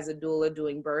years as a doula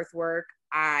doing birth work,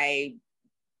 I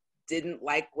didn't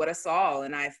like what I saw,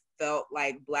 and I felt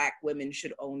like Black women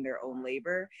should own their own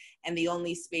labor. And the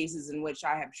only spaces in which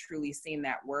I have truly seen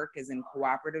that work is in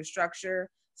cooperative structure.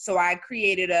 So I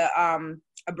created a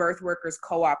birth workers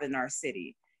co-op in our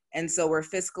city. And so we're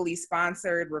fiscally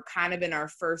sponsored. We're kind of in our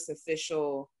first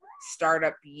official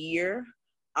startup year,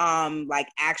 like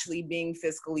actually being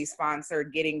fiscally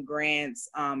sponsored, getting grants,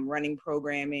 running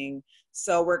programming.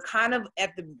 So we're kind of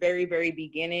at the very, very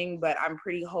beginning, but I'm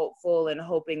pretty hopeful and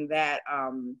hoping that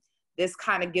this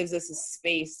kind of gives us a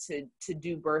space to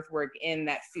do birth work in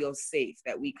that feels safe,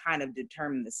 that we kind of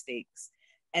determine the stakes.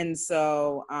 And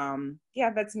so,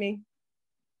 yeah, that's me.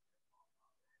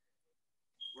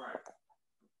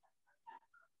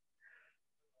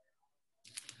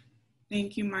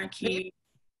 Thank you, Marquis.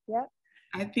 Yep.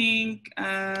 I think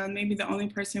maybe the only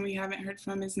person we haven't heard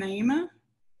from is Naima.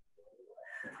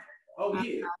 Oh,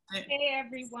 yeah. Hey,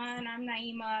 everyone. I'm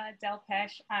Naima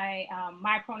Delpesh.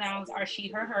 My pronouns are she,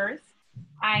 her, hers.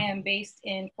 I am based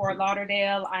in Fort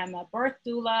Lauderdale. I'm a birth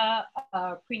doula,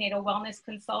 a prenatal wellness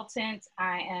consultant.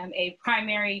 I am a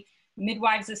primary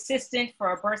midwife's assistant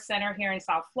for a birth center here in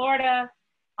South Florida.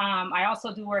 I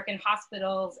also do work in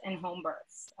hospitals and home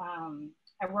births.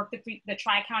 I work the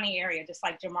Tri-County area, just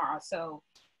like Jamarah. So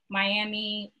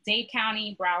Miami, Dade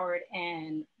County, Broward,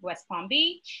 and West Palm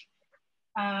Beach.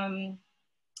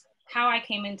 How I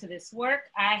came into this work,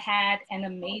 I had an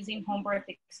amazing home birth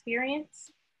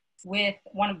experience with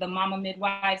one of the mama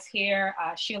midwives here,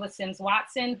 Sheila Sims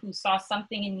Watson, who saw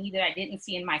something in me that I didn't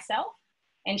see in myself.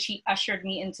 And she ushered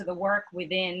me into the work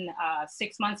within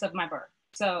 6 months of my birth.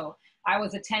 So I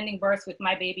was attending births with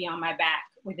my baby on my back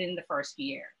within the first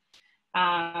year.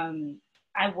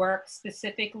 I work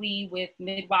specifically with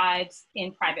midwives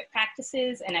in private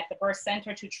practices and at the birth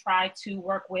center to try to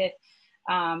work with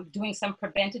doing some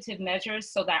preventative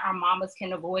measures so that our mamas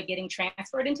can avoid getting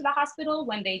transferred into the hospital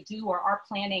when they do or are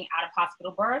planning out of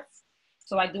hospital births.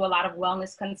 So I do a lot of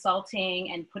wellness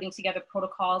consulting and putting together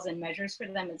protocols and measures for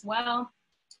them as well,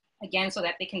 again, so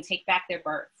that they can take back their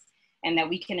births and that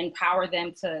we can empower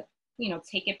them to,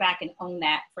 take it back and own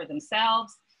that for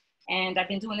themselves. And I've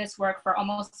been doing this work for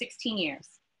almost 16 years.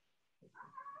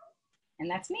 And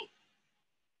that's me.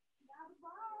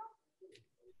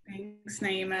 Thanks,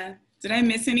 Naima. Did I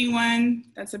miss anyone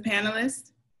that's a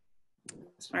panelist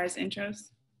as far as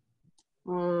intros?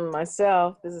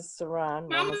 Myself, this is Saran.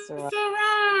 Mama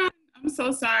Saran. I'm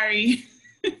so sorry.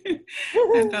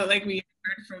 I felt like we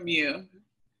heard from you.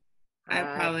 I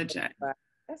apologize.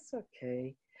 That's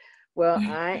okay. Well,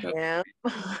 I am,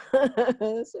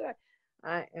 that's right.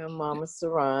 I am Mama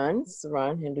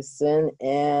Saran Henderson,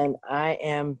 and I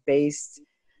am based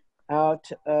out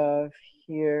of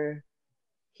here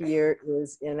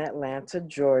is in Atlanta,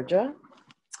 Georgia.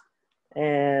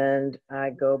 And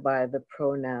I go by the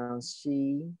pronouns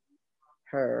she,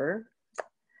 her.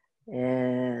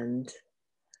 And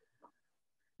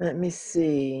let me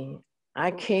see, I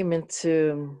came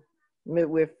into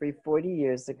midwifery 40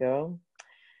 years ago.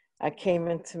 I came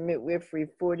into midwifery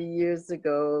 40 years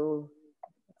ago,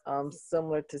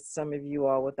 similar to some of you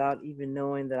all, without even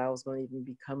knowing that I was going to even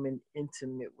be coming into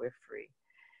midwifery.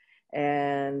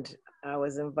 And I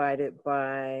was invited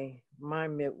by my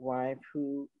midwife,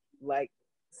 who, like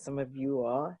some of you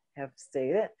all have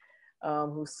stated,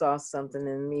 who saw something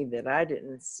in me that I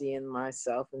didn't see in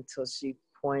myself until she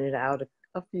pointed out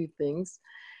a few things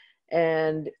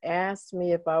and asked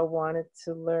me if I wanted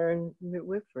to learn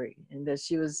midwifery, and that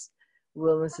she was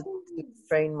willing to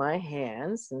train my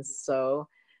hands. And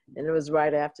it was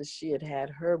right after she had had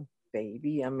her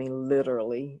baby. I mean,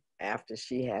 literally after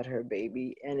she had her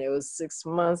baby. And it was 6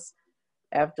 months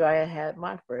after I had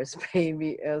my first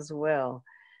baby as well.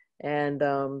 And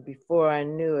before I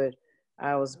knew it,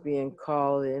 I was being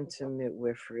called into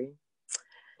midwifery.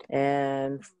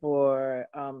 And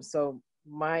so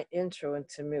my intro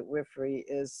into midwifery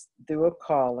is through a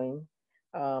calling.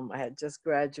 I had just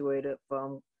graduated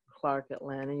from Clark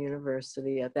Atlanta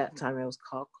University. At that time, it was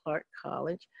called Clark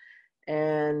College.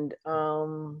 And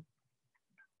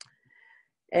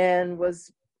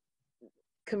was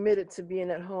committed to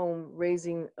being at home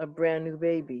raising a brand new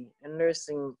baby and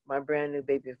nursing my brand new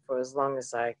baby for as long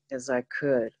as I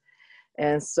could.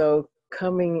 And so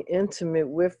coming into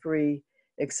midwifery,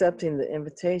 accepting the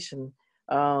invitation,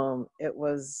 it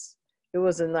was it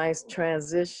was a nice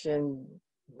transition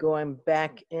going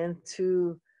back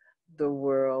into the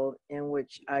world in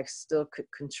which I still could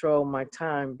control my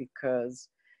time because,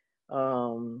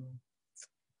 you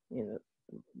know,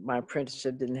 my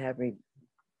apprenticeship didn't have me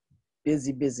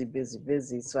busy.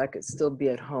 So I could still be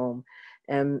at home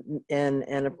and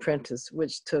apprentice,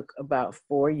 which took about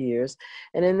 4 years.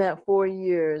 And in that 4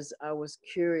 years, I was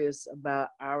curious about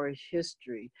our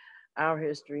history,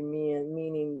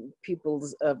 meaning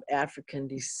peoples of African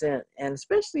descent, and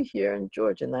especially here in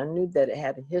Georgia. And I knew that it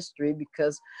had a history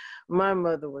because my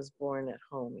mother was born at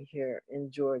home here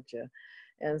in Georgia.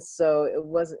 And so it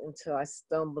wasn't until I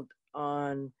stumbled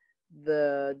on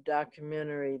the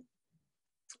documentary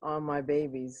On My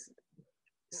Babies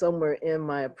somewhere in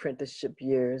my apprenticeship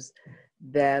years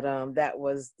that that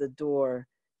was the door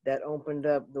that opened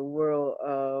up the world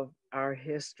of our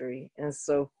history. And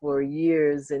so for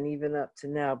years and even up to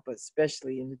now, but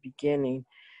especially in the beginning,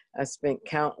 I spent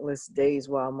countless days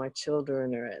while my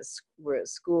children were at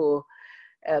school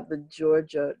at the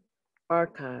Georgia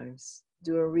archives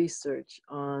doing research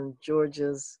on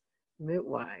Georgia's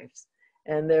midwives.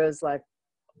 And there was like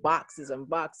boxes and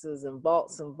boxes and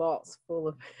vaults full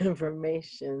of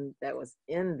information that was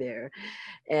in there.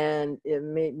 And it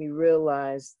made me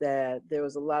realize that there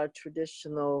was a lot of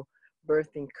traditional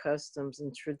birthing customs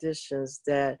and traditions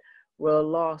that were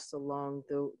lost along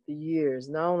the years.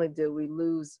 Not only did we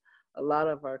lose a lot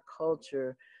of our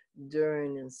culture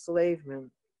during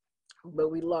enslavement, but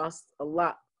we lost a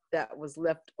lot that was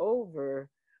left over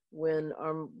when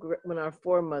our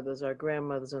foremothers, our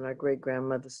grandmothers, and our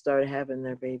great-grandmothers started having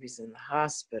their babies in the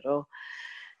hospital.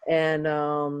 And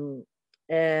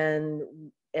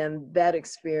that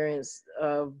experience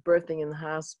of birthing in the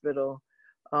hospital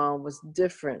was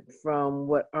different from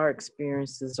what our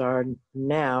experiences are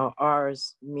now.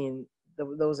 Ours, I mean,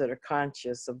 those that are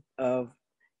conscious of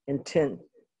intentional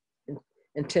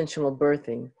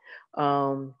birthing.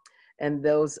 And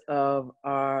those of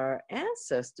our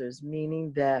ancestors,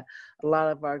 meaning that a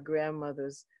lot of our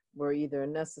grandmothers were either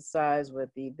anesthetized with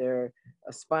either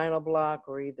a spinal block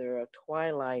or either a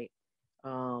twilight,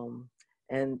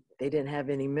 and they didn't have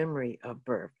any memory of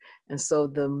birth. And so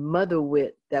the mother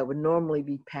wit that would normally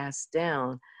be passed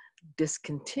down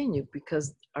discontinued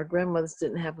because our grandmothers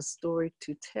didn't have a story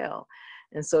to tell.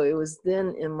 And so it was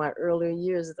then in my earlier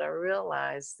years that I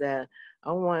realized that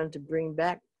I wanted to bring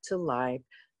back to life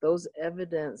those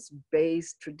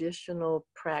evidence-based traditional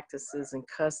practices and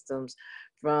customs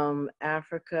from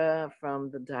Africa,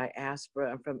 from the diaspora,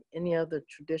 and from any other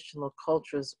traditional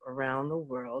cultures around the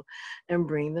world, and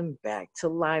bring them back to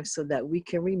life so that we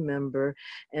can remember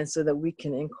and so that we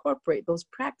can incorporate those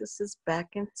practices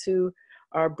back into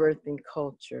our birthing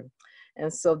culture.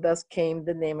 And so thus came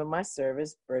the name of my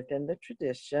service, Birth in the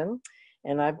Tradition.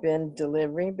 And I've been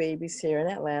delivering babies here in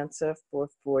Atlanta for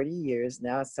 40 years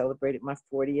now. I celebrated my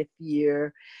 40th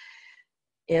year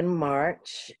in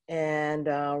March. And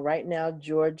right now,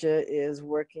 Georgia is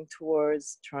working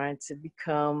towards trying to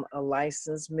become a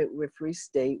licensed midwifery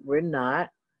state. We're not.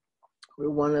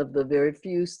 We're one of the very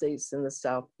few states in the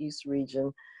Southeast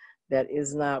region that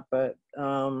is not, but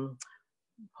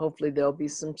hopefully there'll be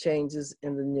some changes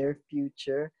in the near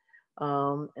future.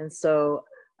 And so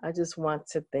I just want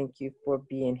to thank you for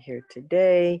being here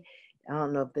today. I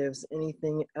don't know if there's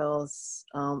anything else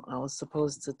I was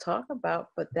supposed to talk about,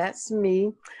 but that's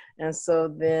me. And so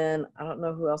then I don't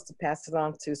know who else to pass it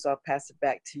on to, so I'll pass it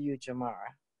back to you,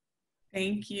 Jamarah.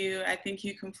 Thank you. I think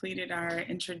you completed our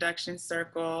introduction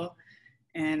circle,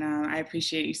 and I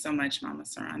appreciate you so much, Mama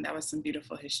Saran. That was some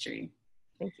beautiful history.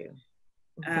 Thank you.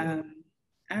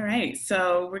 All right,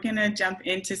 so we're gonna jump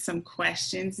into some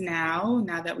questions now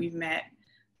that we've met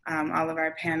all of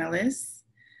our panelists.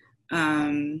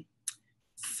 The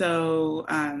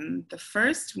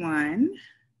first one,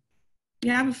 we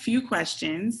have a few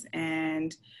questions,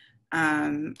 and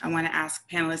I want to ask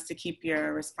panelists to keep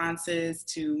your responses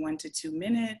to 1 to 2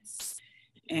 minutes,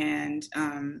 and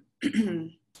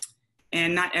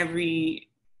and not every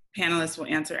panelist will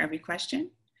answer every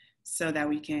question, so that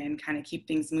we can kind of keep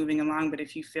things moving along. But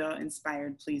if you feel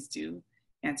inspired, please do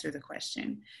answer the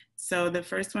question. So the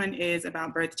first one is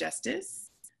about birth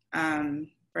justice.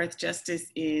 Birth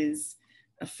justice is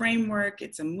a framework,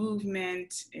 it's a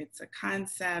movement, it's a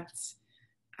concept,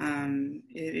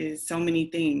 it is so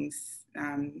many things.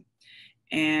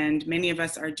 And many of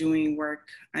us are doing work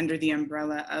under the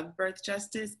umbrella of birth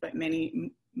justice, but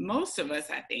most of us,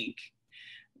 I think,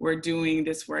 were doing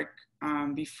this work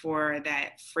before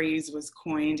that phrase was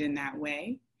coined in that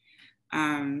way.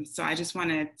 So I just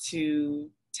wanted to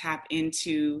tap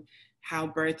into how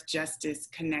birth justice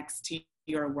connects to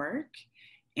your work.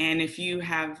 And if you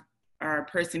have are a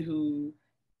person who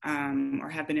or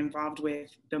have been involved with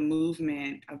the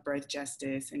movement of birth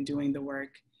justice and doing the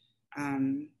work,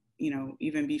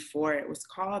 even before it was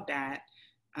called that,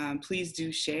 please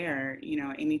do share,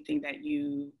 anything that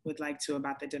you would like to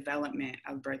about the development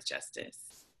of birth justice.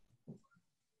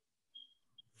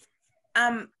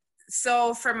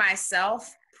 So for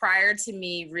myself, prior to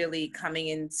me really coming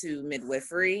into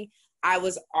midwifery, I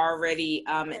was already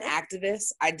an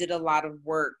activist. I did a lot of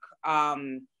work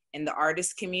in the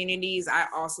artist communities. I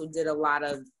also did a lot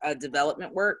of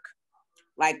development work,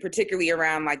 like particularly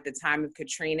around like the time of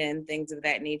Katrina and things of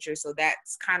that nature. So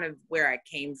that's kind of where I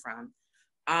came from.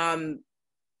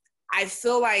 I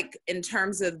feel like in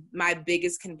terms of my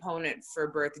biggest component for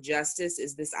birth justice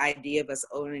is this idea of us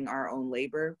owning our own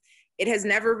labor. It has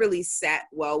never really sat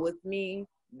well with me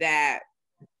that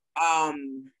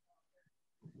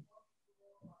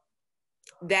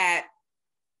that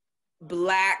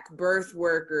Black birth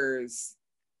workers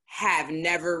have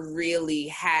never really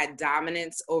had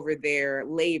dominance over their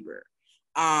labor,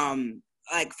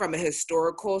 like from a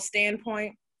historical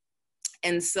standpoint.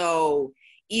 And so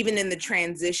even in the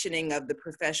transitioning of the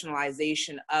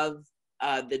professionalization of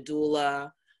the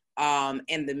doula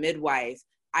and the midwife,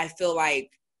 I feel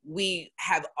like we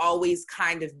have always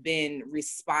kind of been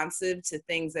responsive to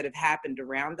things that have happened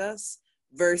around us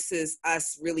versus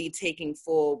us really taking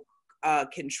full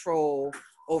control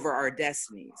over our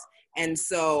destinies. And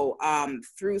so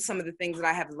through some of the things that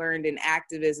I have learned in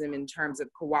activism in terms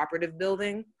of cooperative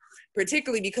building,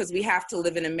 particularly because we have to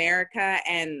live in America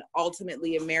and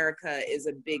ultimately America is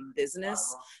a big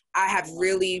business, I have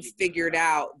really figured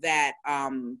out that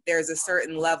there's a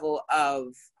certain level of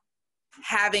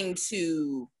having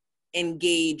to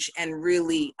engage and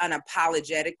really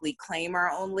unapologetically claim our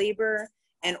own labor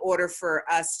in order for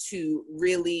us to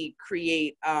really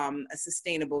create a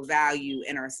sustainable value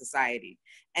in our society.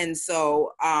 And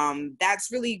so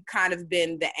that's really kind of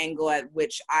been the angle at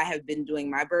which I have been doing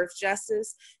my birth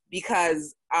justice,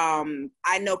 because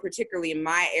I know particularly in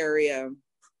my area,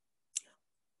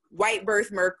 white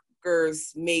birth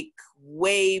workers make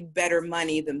way better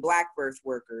money than Black birth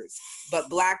workers, but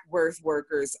Black birth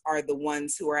workers are the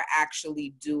ones who are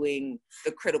actually doing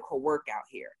the critical work out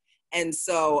here. And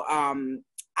so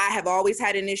I have always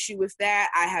had an issue with that.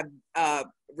 I have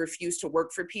refused to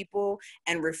work for people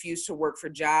and refused to work for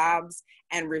jobs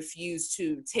and refused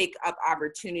to take up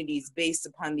opportunities based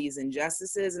upon these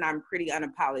injustices. And I'm pretty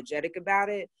unapologetic about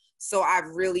it. So I've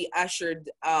really ushered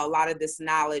a lot of this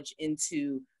knowledge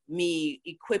into me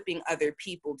equipping other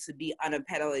people to be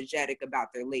unapologetic about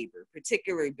their labor,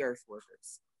 particularly birth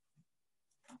workers.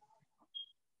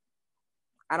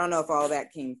 I don't know if all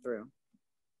that came through.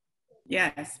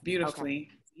 Yes, beautifully.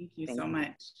 Okay. Thank you so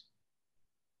much.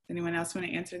 Anyone else want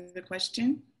to answer the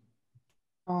question?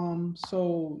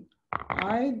 So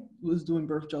I was doing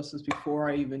birth justice before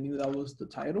I even knew that was the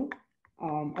title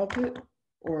of it,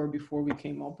 or before we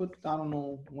came up with it. I don't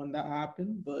know when that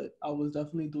happened, but I was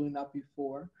definitely doing that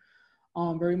before.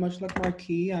 Very much like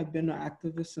Marquis, I've been an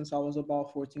activist since I was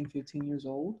about 14, 15 years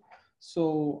old.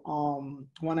 So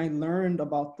when I learned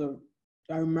about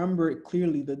I remember it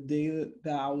clearly the day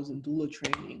that I was in doula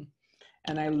training,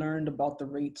 and I learned about the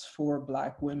rates for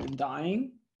Black women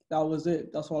dying. That was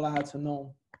it. That's all I had to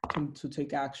know to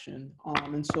take action.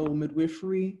 And so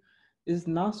midwifery is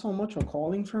not so much a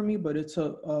calling for me, but it's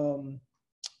a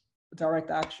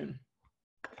direct action.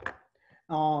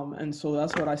 And so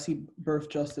that's what I see birth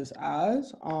justice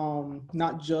as,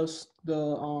 not just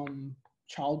the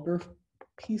childbirth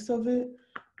piece of it,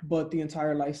 but the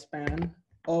entire lifespan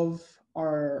of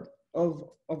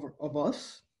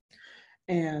us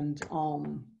and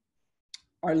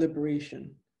our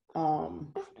liberation,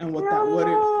 and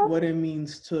what it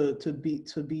means to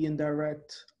be in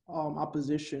direct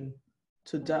opposition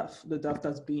to death, the death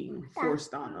that's being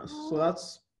forced on us. So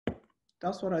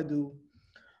that's what I do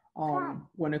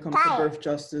when it comes to birth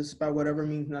justice, by whatever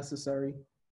means necessary.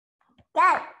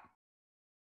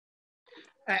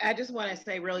 I just want to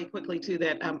say really quickly too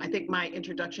that I think my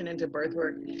introduction into birth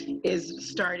work is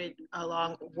started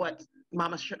along what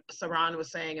Mama Saran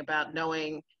was saying about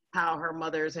knowing how her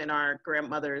mothers and our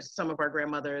grandmothers, some of our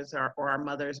grandmothers or our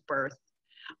mothers birthed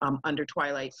under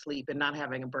twilight sleep and not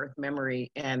having a birth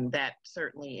memory. And that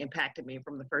certainly impacted me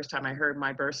from the first time I heard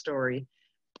my birth story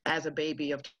as a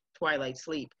baby of twilight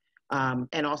sleep,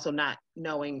 and also not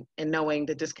knowing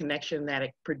the disconnection that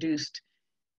it produced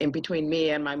in between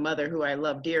me and my mother, who I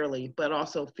love dearly, but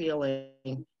also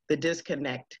feeling the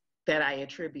disconnect that I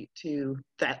attribute to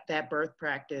that birth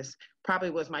practice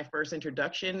probably was my first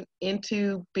introduction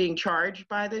into being charged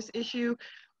by this issue,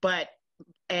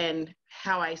 and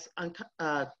how I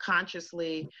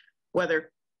consciously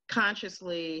whether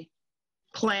consciously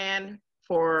plan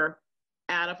for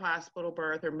out of hospital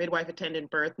birth or midwife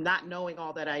attendant birth, not knowing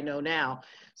all that I know now.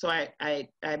 So I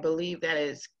believe that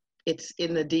it's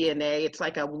in the DNA. It's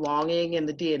like a longing in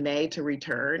the DNA to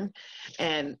return.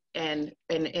 And in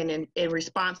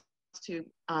response to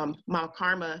Mount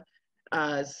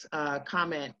Karma's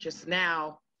comment just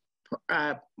now,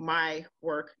 my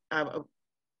work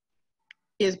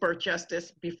is birth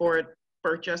justice. Before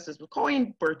birth justice was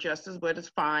coined birth justice, but it's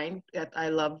fine. I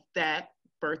love that,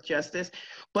 birth justice.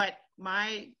 But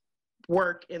my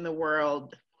work in the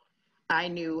world, I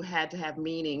knew had to have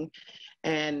meaning.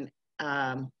 And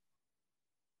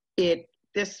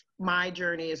my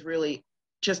journey is really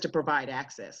just to provide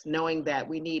access, knowing that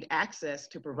we need access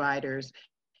to providers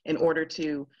in order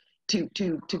to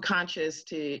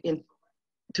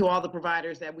all the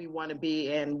providers that we want to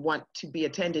be and want to be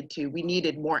attended to. We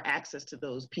needed more access to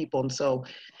those people. And so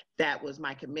that was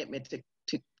my commitment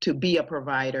to be a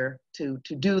provider, to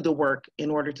do the work in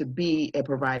order to be a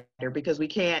provider, because we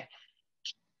can't,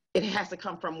 it has to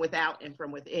come from without and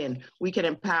from within. We can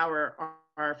empower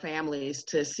our families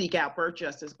to seek out birth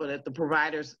justice, but if the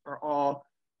providers are all,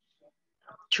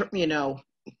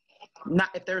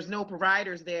 if there's no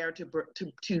providers there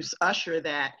to usher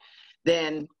that,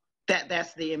 then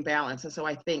that's the imbalance. And so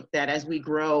I think that as we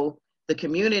grow the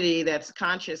community that's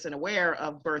conscious and aware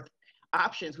of birth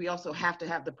options, we also have to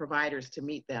have the providers to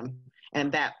meet them.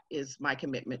 And that is my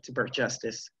commitment to birth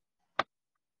justice.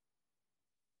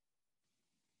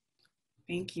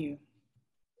 Thank you.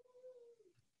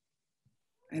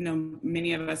 I know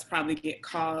many of us probably get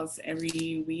calls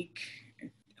every week,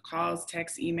 calls,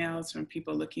 texts, emails from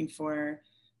people looking for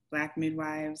Black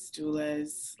midwives,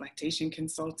 doulas, lactation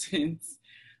consultants.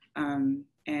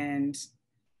 And,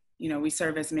 we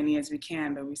serve as many as we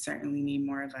can, but we certainly need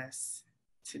more of us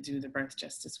to do the birth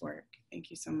justice work. Thank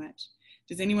you so much.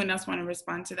 Does anyone else want to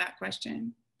respond to that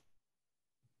question?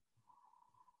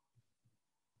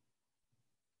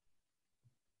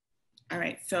 All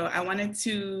right, so I wanted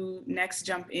to next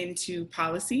jump into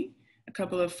policy. A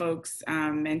couple of folks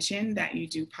mentioned that you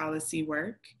do policy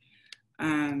work.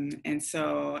 And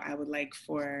so I would like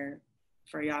for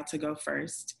y'all to go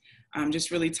first.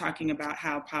 Just really talking about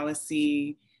how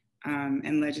policy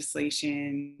and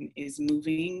legislation is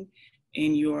moving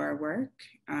in your work,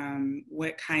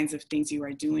 what kinds of things you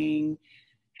are doing,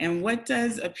 and what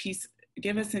does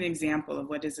give us an example of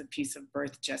what does a piece of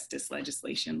birth justice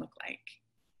legislation look like?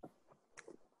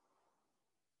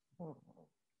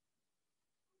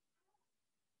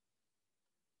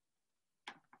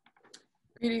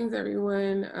 Greetings,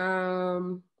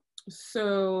 everyone.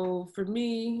 So for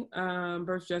me,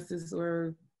 birth justice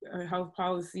or health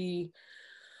policy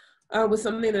was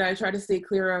something that I tried to stay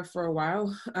clear of for a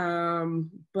while,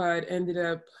 but ended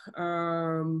up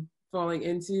falling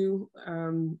into.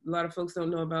 A lot of folks don't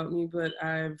know about me, but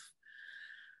I've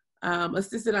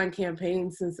assisted on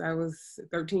campaigns since I was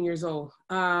 13 years old.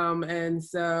 And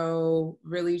so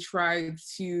really tried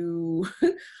to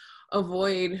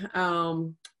avoid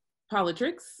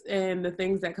politics and the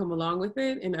things that come along with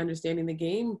it and understanding the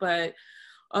game, but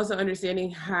also understanding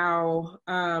how,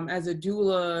 as a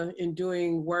doula in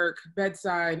doing work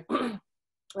bedside,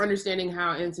 understanding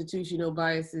how institutional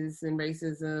biases and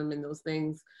racism and those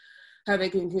things, how they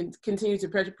can continue to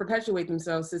perpetuate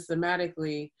themselves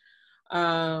systematically,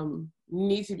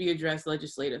 need to be addressed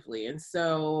legislatively. And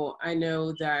so I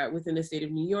know that within the state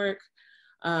of New York,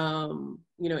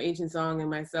 Ancient Song and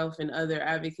myself and other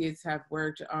advocates have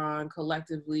worked on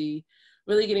collectively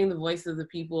really getting the voice of the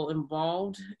people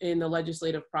involved in the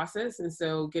legislative process. And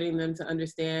so getting them to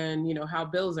understand, how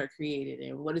bills are created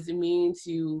and what does it mean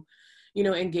to,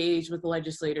 engage with the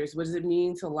legislators? What does it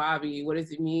mean to lobby? What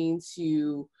does it mean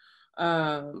to,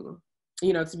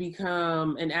 to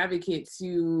become an advocate,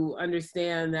 to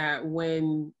understand that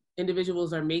when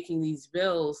individuals are making these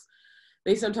bills,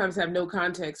 they sometimes have no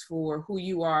context for who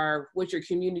you are, what your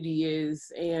community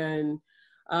is, and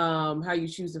how you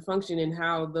choose to function, and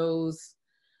how those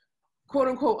quote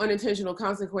unquote unintentional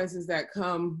consequences that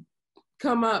come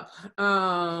up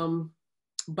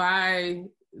by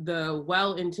the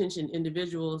well-intentioned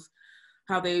individuals,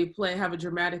 how they have a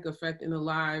dramatic effect in the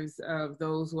lives of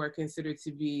those who are considered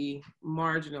to be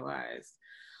marginalized.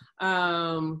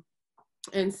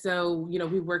 And so,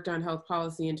 we worked on health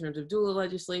policy in terms of doula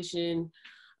legislation,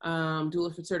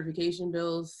 doula for certification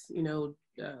bills,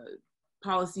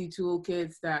 policy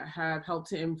toolkits that have helped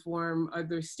to inform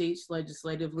other states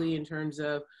legislatively in terms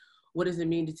of what does it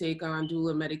mean to take on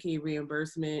doula Medicaid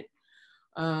reimbursement.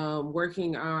 I'm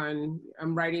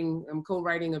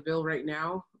co-writing a bill right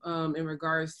now in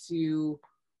regards to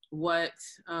what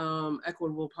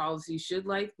equitable policy should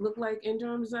look like in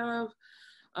terms of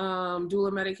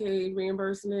doula Medicaid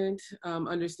reimbursement,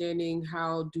 understanding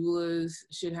how doulas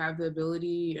should have the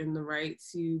ability and the right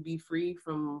to be free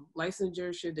from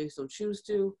licensure should they so choose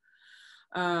to,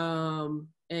 and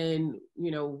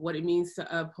what it means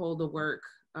to uphold the work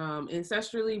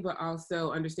ancestrally, but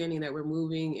also understanding that we're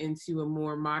moving into a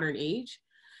more modern age,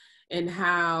 and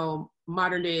how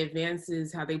modern day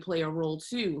advances, how they play a role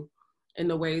too in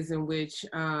the ways in which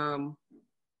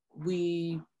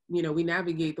we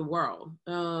navigate the world.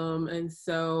 And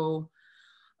so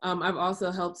I've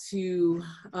also helped to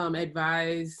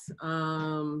advise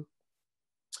on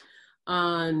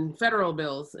federal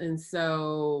bills. And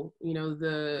so,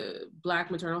 the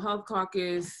Black Maternal Health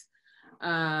Caucus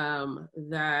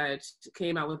that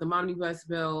came out with the omnibus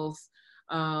bills,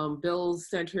 bills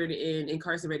centered in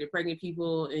incarcerated pregnant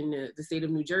people in the state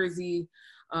of New Jersey,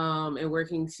 and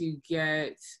working to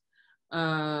get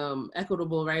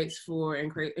equitable rights for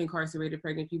incarcerated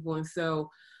pregnant people. And so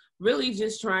really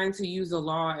just trying to use the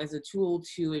law as a tool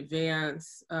to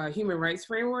advance human rights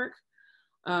framework.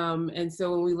 And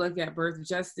so when we look at birth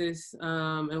justice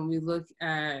and we look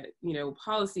at,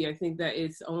 policy, I think that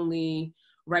it's only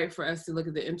right for us to look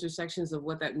at the intersections of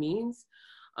what that means.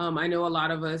 I know a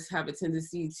lot of us have a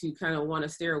tendency to kind of want to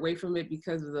steer away from it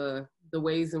because of the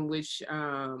ways in which,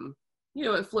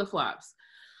 it flip-flops.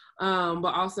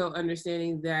 But also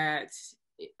understanding that,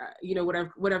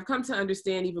 what I've come to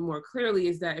understand even more clearly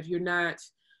is that if you're not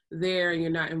there and you're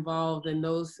not involved, then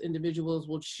those individuals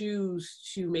will choose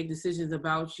to make decisions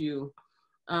about you,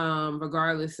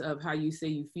 regardless of how you say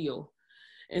you feel.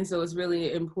 And so it's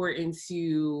really important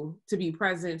to be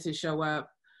present, to show up,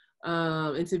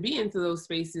 and to be into those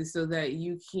spaces so that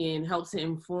you can help to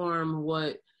inform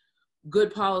what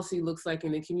good policy looks like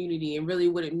in the community, and really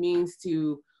what it means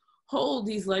to hold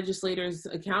these legislators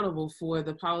accountable for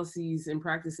the policies and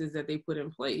practices that they put in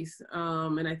place.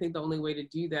 And I think the only way to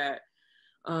do that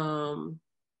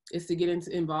is to get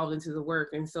involved into the work.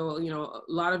 And so, a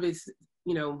lot of it's,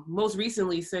 most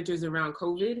recently centers around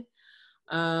COVID,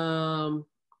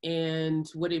 and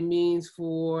what it means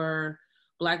for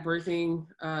Black birthing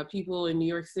people in New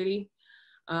York City,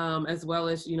 as well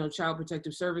as, child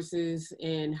protective services,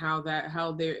 and how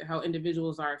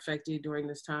individuals are affected during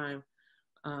this time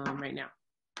right now.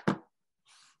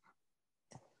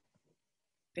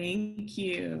 Thank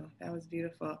you. That was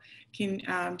beautiful.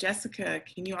 Jessica,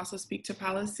 can you also speak to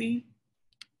policy?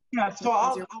 Yeah, so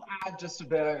I'll add just a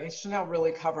bit. I mean, Chanel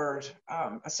really covered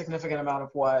a significant amount of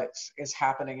what is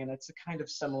happening, and it's a kind of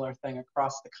similar thing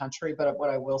across the country. But what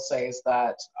I will say is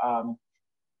that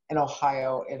in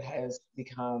Ohio, it has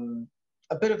become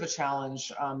a bit of a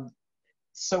challenge.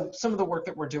 So some of the work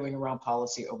that we're doing around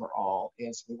policy overall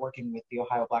is we're working with the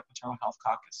Ohio Black Maternal Health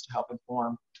Caucus to help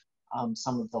inform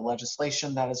some of the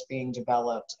legislation that is being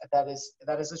developed. That is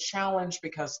a challenge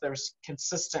because there's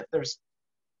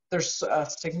a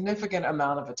significant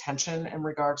amount of attention in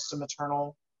regards to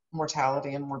maternal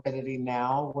mortality and morbidity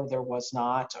now, where there was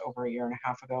not over a year and a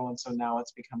half ago. And so now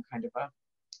it's become kind of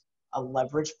a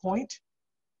leverage point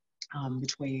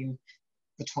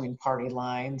between party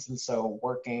lines. And so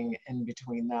working in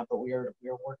between that, but we are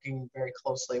working very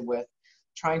closely with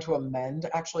trying to amend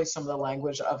actually some of the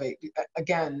language of it.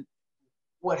 Again,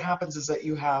 what happens is that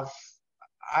you have,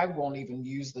 I won't even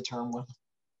use the term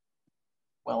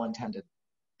well-intended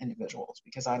individuals,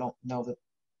 because I don't know that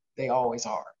they always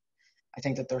are. I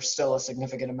think that there's still a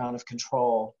significant amount of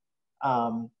control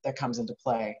that comes into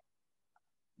play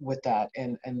with that,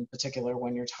 and in particular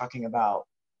when you're talking about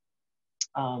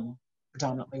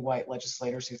predominantly white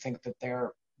legislators who think that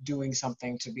they're doing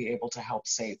something to be able to help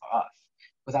save us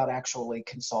without actually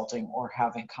consulting or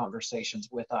having conversations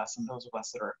with us and those of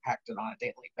us that are impacted on a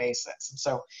daily basis. And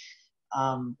so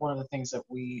one of the things that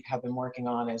we have been working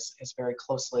on is very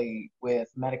closely with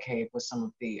Medicaid, with some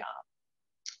of the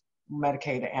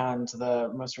Medicaid and the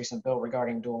most recent bill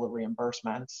regarding doula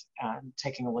reimbursement, and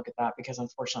taking a look at that, because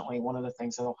unfortunately one of the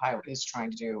things that Ohio is trying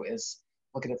to do is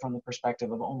look at it from the perspective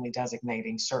of only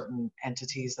designating certain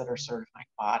entities that are certifying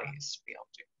bodies to be able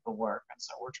to do the work. And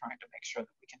so we're trying to make sure that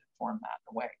we can inform that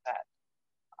in a way that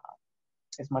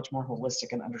is much more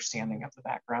holistic and understanding of the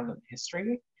background and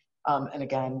history. And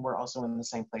again, we're also in the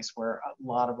same place where a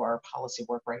lot of our policy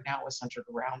work right now is centered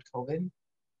around COVID,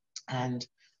 and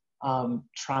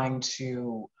trying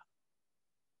to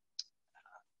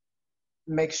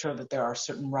make sure that there are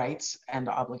certain rights and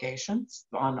obligations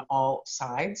on all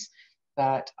sides,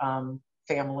 that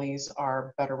families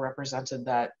are better represented,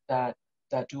 that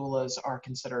doulas are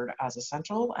considered as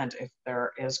essential, and if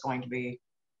there is going to be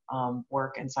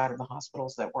work inside of the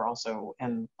hospitals that were also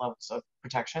in levels of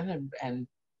protection and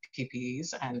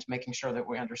PPEs, and making sure that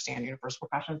we understand universal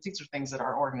precautions. These are things that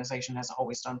our organization has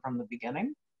always done from the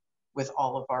beginning with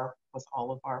all of our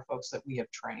folks that we have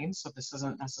trained. So this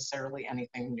isn't necessarily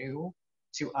anything new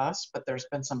to us, but there's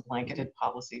been some blanketed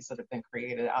policies that have been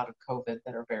created out of COVID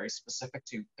that are very specific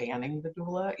to banning the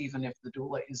doula, even if the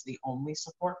doula is the only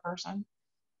support person.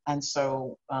 And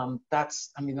so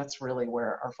that's really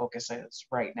where our focus is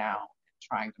right now,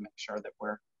 trying to make sure that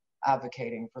we're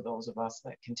advocating for those of us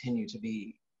that continue to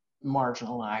be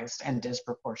marginalized and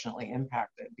disproportionately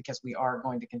impacted, because we are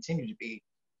going to continue to be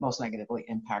most negatively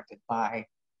impacted by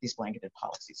these blanketed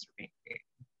policies that are being created.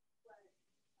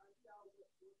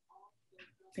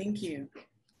 Thank you.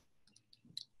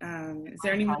 Is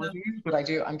there anyone else? But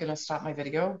I'm going to stop my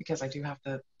video because I do have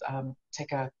to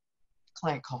take a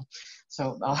client call.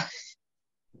 So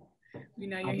we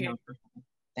know you're here.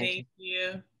 Thank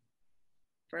you.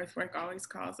 Birth work always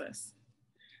calls us.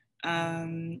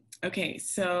 Okay,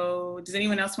 so does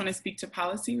anyone else want to speak to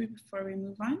policy before we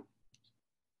move on?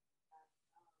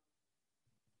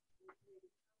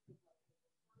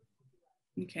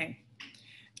 Okay,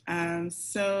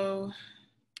 so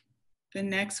the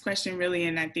next question really,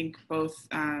 and I think both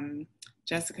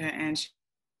Jessica and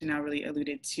Chanel really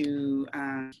alluded to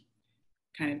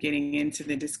kind of getting into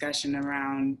the discussion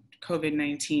around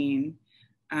COVID-19.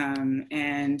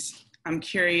 And I'm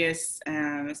curious,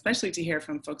 especially to hear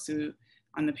from folks who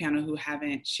on the panel who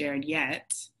haven't shared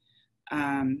yet,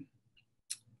 how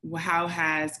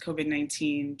has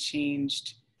COVID-19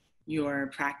 changed your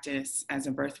practice as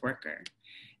a birth worker?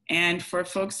 And for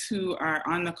folks who are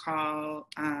on the call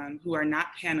who are not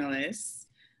panelists,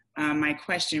 my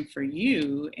question for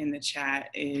you in the chat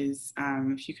is,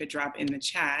 if you could drop in the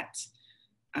chat,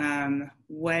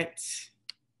 what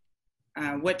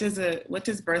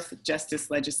does birth justice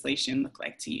legislation look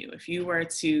like to you? If you were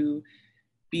to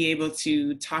be able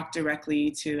to talk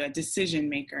directly to a decision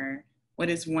maker, what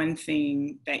is one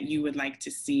thing that you would like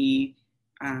to see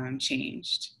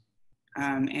changed?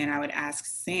 And I would ask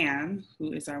Sam,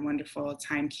 who is our wonderful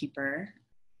timekeeper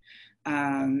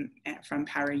from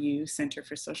Power U Center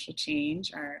for Social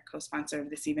Change, our co-sponsor of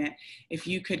this event, if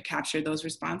you could capture those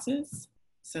responses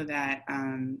so that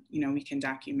we can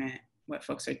document what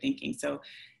folks are thinking. So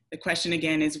the question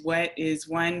again is, what is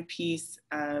one piece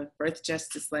of birth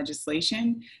justice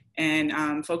legislation?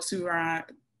 And folks who are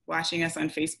watching us on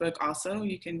Facebook also,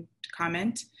 you can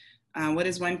comment. What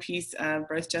is one piece of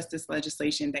birth justice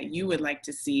legislation that you would like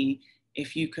to see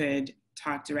if you could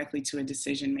talk directly to a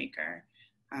decision maker?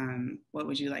 What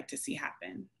would you like to see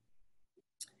happen?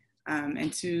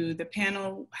 And to the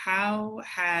panel, how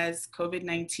has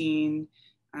COVID-19,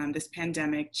 this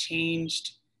pandemic,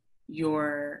 changed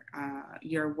your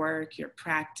work, your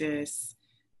practice,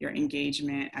 your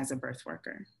engagement as a birth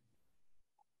worker?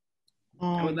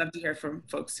 I would love to hear from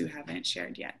folks who haven't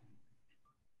shared yet.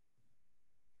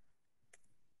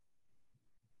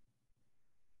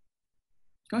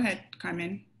 Go ahead,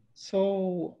 Carmen.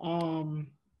 So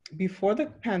before the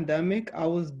pandemic, I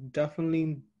was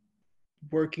definitely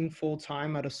working full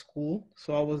time at a school.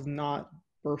 So I was not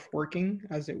birth working,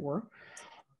 as it were.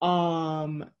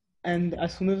 And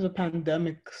as soon as the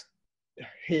pandemic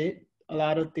hit, a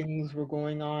lot of things were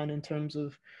going on in terms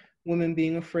of women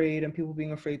being afraid and people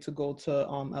being afraid to go to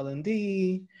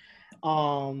L&D,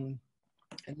 and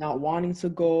not wanting to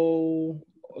go,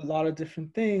 a lot of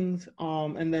different things.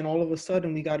 And then all of a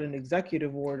sudden we got an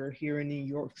executive order here in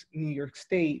New York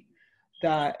State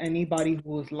that anybody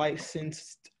who was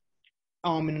licensed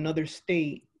in another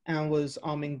state and was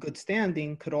in good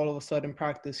standing could all of a sudden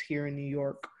practice here in New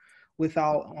York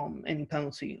without any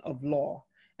penalty of law.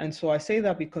 And so I say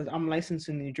that because I'm licensed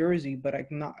in New Jersey, but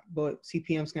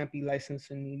CPMs can't be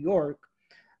licensed in New York.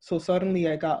 So suddenly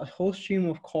I got a whole stream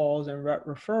of calls and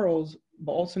referrals,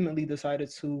 but ultimately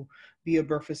decided to be a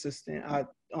birth assistant at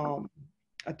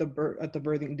the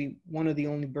birthing, one of the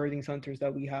only birthing centers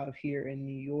that we have here in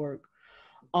New York.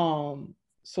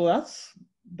 So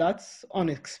that's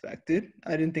unexpected.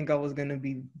 I didn't think I was gonna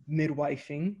be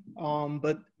midwifing.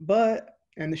 But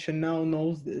and Chanel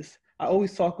knows this. I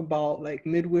always talk about like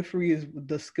midwifery is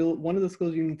one of the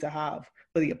skills you need to have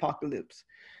for the apocalypse.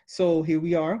 So here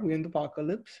we are, we're in the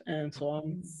apocalypse, and so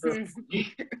I'm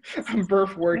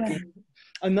birth working.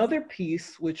 Another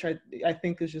piece, which I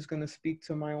think is just going to speak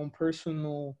to my own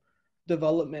personal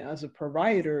development as a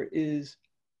provider, is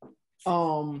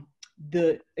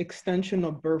the extension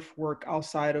of birth work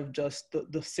outside of just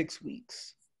the 6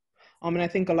 weeks. And I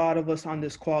think a lot of us on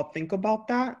this call think about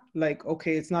that. Like,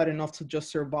 okay, it's not enough to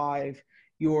just survive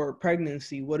your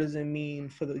pregnancy. What does it mean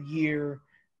for the year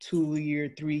 2-year,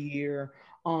 3-year.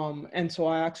 And so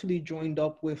I actually joined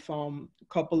up with a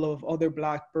couple of other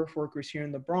Black birth workers here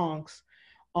in the Bronx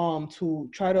to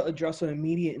try to address an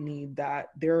immediate need that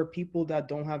there are people that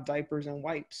don't have diapers and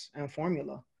wipes and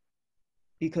formula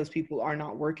because people are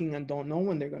not working and don't know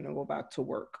when they're going to go back to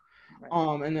work.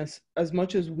 Right. And as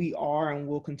much as we are and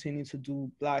will continue to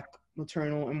do Black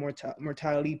maternal and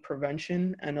mortality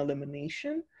prevention and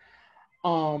elimination,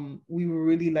 we were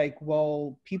really like,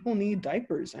 well, people need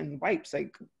diapers and wipes.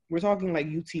 Like, we're talking like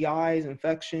UTIs,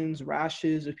 infections,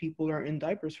 rashes if people are in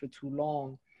diapers for too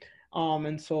long.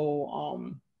 And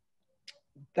so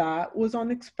that was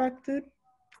unexpected.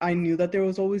 I knew that there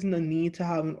was always the need to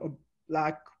have a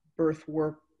Black birth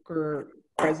worker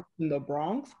present in the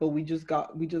Bronx, but we just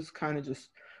kind of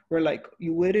we're like,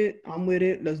 you with it, I'm with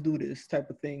it, let's do this type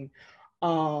of thing.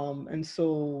 And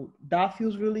so that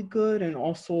feels really good, and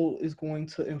also is going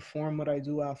to inform what I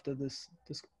do after this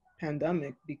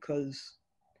pandemic, because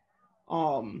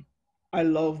I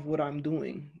love what I'm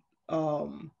doing.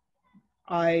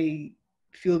 I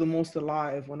feel the most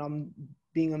alive when I'm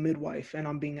being a midwife and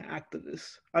I'm being an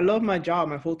activist. I love my job.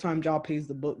 My full-time job pays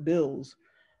the bills,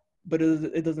 but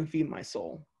it doesn't feed my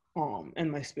soul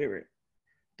and my spirit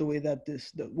the way that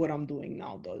what I'm doing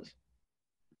now does.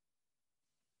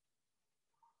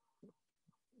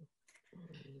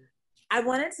 I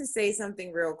wanted to say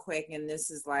something real quick, and this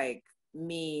is like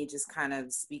me just kind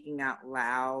of speaking out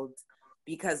loud,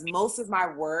 because most of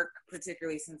my work,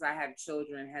 particularly since I have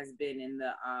children, has been in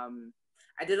the,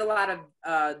 I did a lot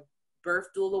of birth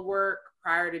doula work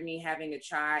prior to me having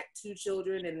 2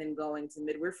 children and then going to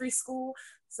midwifery school.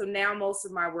 So now most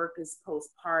of my work is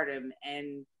postpartum,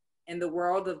 and in the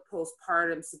world of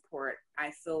postpartum support,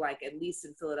 I feel like, at least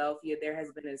in Philadelphia, there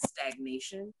has been a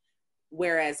stagnation,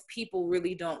 whereas people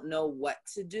really don't know what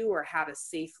to do or how to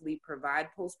safely provide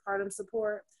postpartum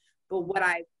support. But what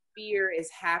I fear is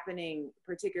happening,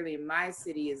 particularly in my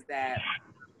city, is that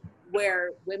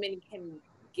where women can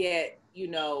get,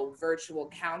 virtual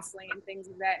counseling and things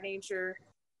of that nature,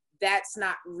 that's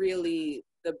not really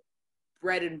the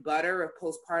bread and butter of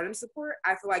postpartum support.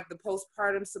 I feel like the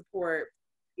postpartum support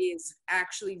is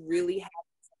actually really having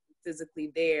something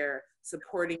physically there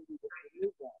supporting you with your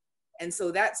newborn. And so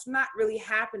that's not really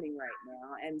happening right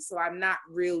now. And so I'm not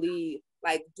really,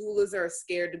 like, doulas are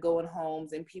scared to go in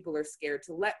homes, and people are scared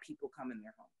to let people come in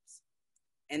their homes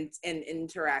and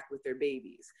interact with their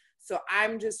babies. So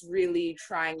I'm just really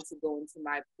trying to go into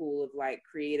my pool of like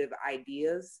creative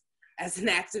ideas as an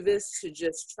activist to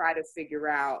just try to figure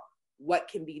out what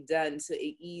can be done to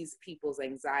ease people's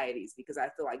anxieties, because I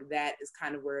feel like that is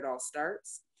kind of where it all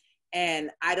starts. And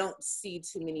I don't see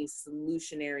too many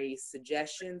solutionary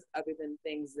suggestions other than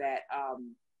things that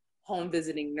home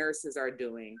visiting nurses are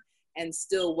doing. And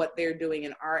still what they're doing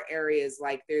in our areas,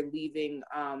 like they're leaving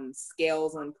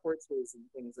scales on porches and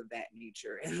things of that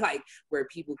nature. And like where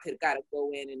people gotta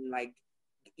go in and like,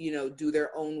 do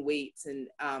their own weights and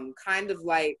kind of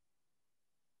like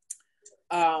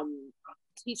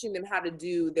teaching them how to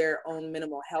do their own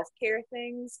minimal health care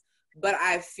things. But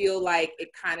I feel like it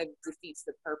kind of defeats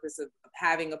the purpose of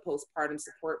having a postpartum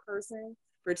support person,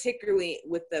 particularly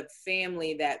with the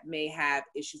family that may have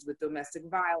issues with domestic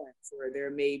violence, or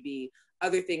there may be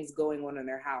other things going on in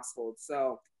their household.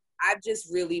 So I've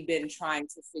just really been trying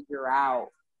to figure out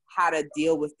how to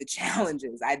deal with the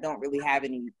challenges. I don't really have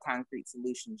any concrete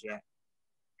solutions yet.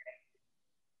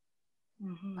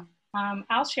 Mm-hmm.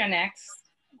 I'll share next.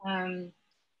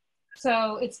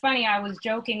 So it's funny, I was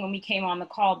joking when we came on the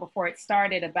call before it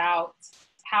started about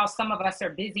how some of us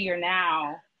are busier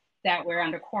now that we're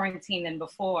under quarantine than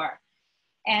before.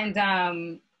 And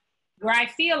where I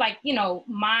feel like,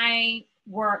 my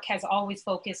work has always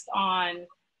focused on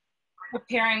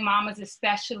preparing mamas,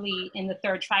 especially in the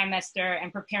 3rd trimester,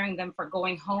 and preparing them for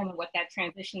going home and what that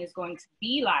transition is going to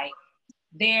be like.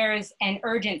 There's an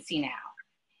urgency now.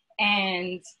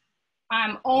 And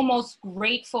I'm almost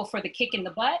grateful for the kick in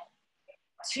the butt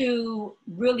to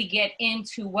really get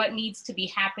into what needs to be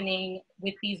happening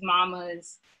with these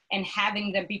mamas and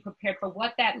having them be prepared for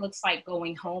what that looks like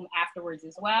going home afterwards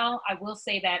as well. I will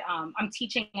say that I'm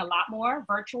teaching a lot more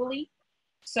virtually.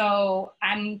 So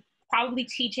I'm probably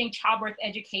teaching childbirth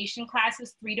education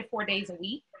classes 3 to 4 days a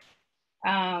week.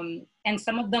 And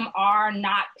some of them are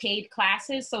not paid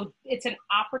classes. So it's an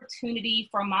opportunity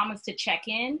for mamas to check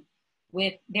in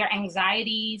with their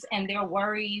anxieties and their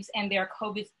worries and their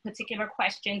COVID particular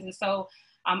questions. And so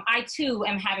I too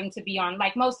am having to be on,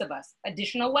 like most of us,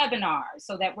 additional webinars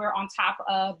so that we're on top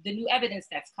of the new evidence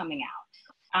that's coming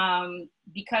out.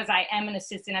 Because I am an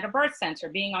assistant at a birth center,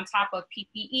 being on top of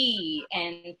PPE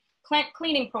and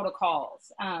cleaning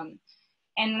protocols.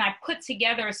 And I put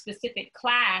together a specific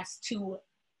class to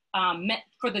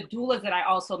for the doulas that I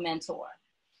also mentor,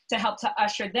 to help to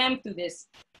usher them through this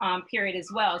period as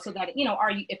well. So that, you know,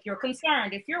 if you're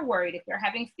concerned, if you're worried, if you're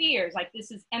having fears, like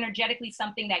this is energetically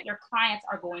something that your clients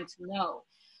are going to know.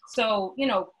 So, you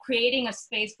know, creating a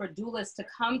space for doulas to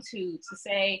come to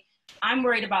say, I'm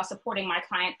worried about supporting my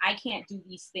client. I can't do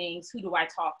these things. Who do I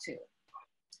talk to?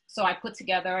 So I put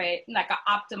together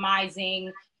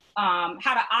optimizing, how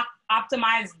to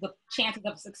optimize the chances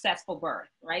of a successful birth,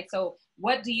 right? So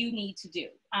what do you need to do?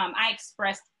 I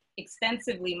expressed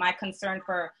extensively my concern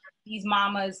for these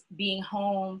mamas being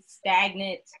home,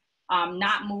 stagnant,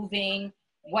 not moving,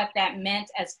 what that meant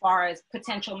as far as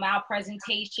potential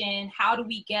malpresentation. How do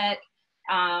we get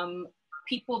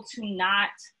people to not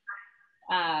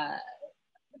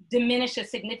diminish the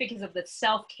significance of the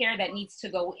self-care that needs to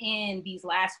go in these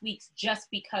last weeks just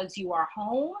because you are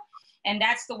home? And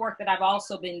that's the work that I've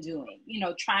also been doing, you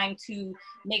know, trying to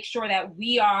make sure that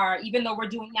we are, even though we're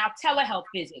doing now telehealth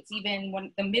visits, even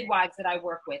when the midwives that I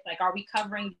work with, like, are we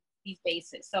covering these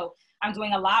bases? So I'm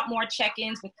doing a lot more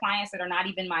check-ins with clients that are not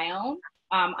even my own.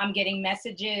 I'm getting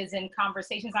messages and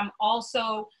conversations. I'm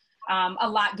also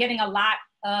getting a lot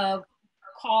of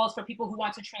calls for people who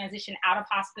want to transition out of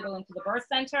hospital into the birth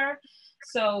center.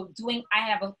 So I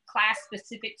have a class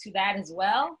specific to that as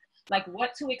well. Like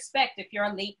what to expect if you're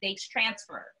a late dates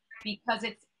transfer, because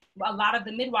a lot of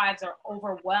the midwives are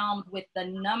overwhelmed with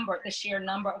the sheer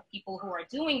number of people who are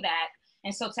doing that.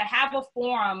 And so to have a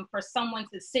forum for someone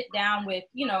to sit down with,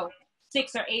 you know,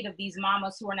 6 or 8 of these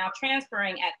mamas who are now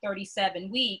transferring at 37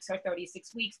 weeks or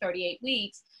 36 weeks, 38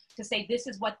 weeks, to say, this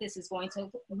is what this is going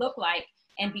to look like.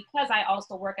 And because I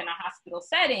also work in a hospital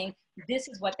setting, this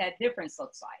is what that difference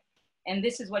looks like. And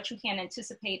this is what you can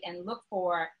anticipate and look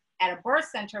for at a birth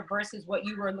center versus what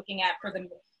you were looking at for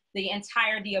the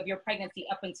entirety of your pregnancy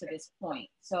up until this point.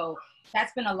 So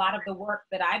that's been a lot of the work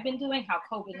that I've been doing, how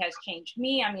COVID has changed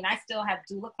me. I mean, I still have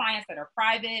doula clients that are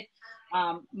private.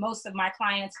 Most of my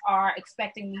clients are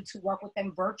expecting me to work with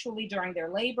them virtually during their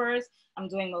labors. I'm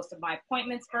doing most of my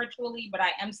appointments virtually, but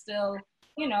I am still,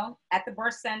 you know, at the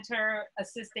birth center,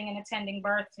 assisting and attending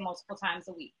births multiple times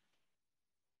a week.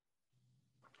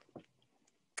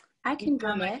 I can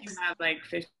go next. You have like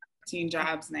 15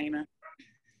 jobs, Naima.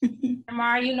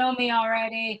 Jamarah, you know me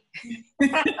already.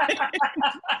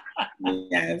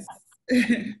 Yes.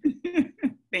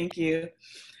 Thank you.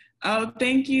 Oh,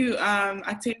 thank you,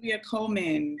 Octavia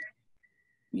Coleman.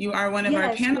 You are one of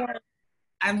our panelists. Yes.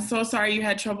 I'm so sorry you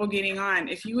had trouble getting on.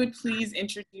 If you would please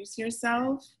introduce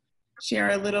yourself,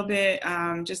 share a little bit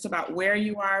just about where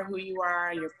you are, who you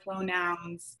are, your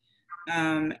pronouns,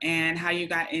 and how you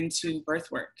got into birth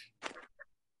work.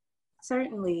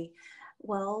 Certainly.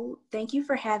 Well, thank you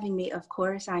for having me. Of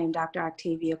course, I am Dr.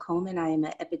 Octavia Coleman. I am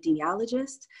an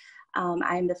epidemiologist.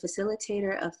 I am the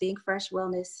facilitator of Think Fresh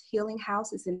Wellness Healing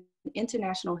House. It's an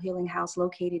international healing house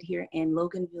located here in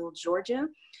Loganville, Georgia.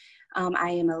 I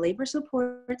am a labor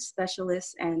support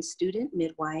specialist and student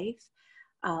midwife.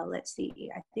 Let's see,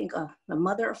 I think a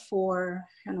mother of 4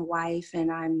 and a wife,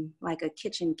 and I'm like a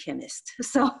kitchen chemist.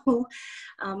 So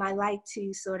I like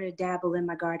to sort of dabble in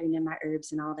my garden and my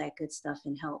herbs and all that good stuff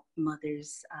and help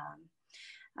mothers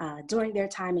during their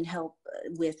time and help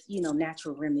with, you know,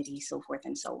 natural remedies, so forth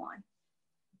and so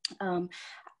on.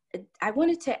 I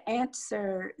wanted to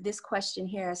answer this question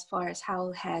here as far as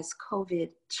how has COVID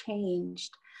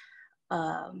changed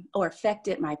or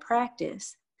affected my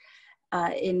practice.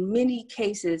 In many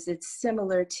cases, it's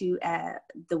similar to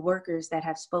the workers that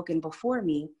have spoken before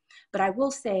me, but I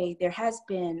will say there has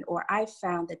been, or I've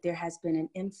found that there has been an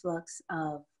influx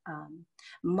of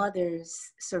mothers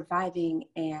surviving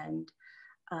and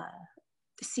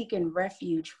seeking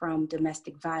refuge from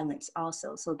domestic violence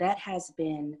also. So that has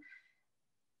been,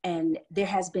 and there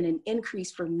has been an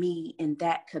increase for me in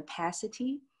that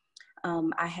capacity.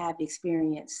 I have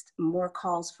experienced more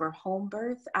calls for home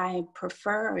birth. I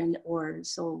prefer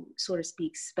so to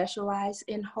speak, specialize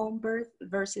in home birth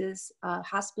versus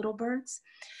hospital births.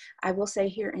 I will say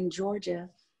here in Georgia,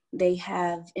 they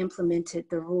have implemented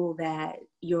the rule that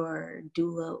your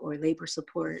doula or labor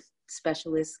support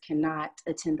specialist cannot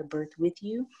attend the birth with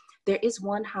you. There is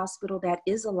one hospital that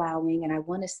is allowing, and I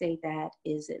want to say that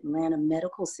is Atlanta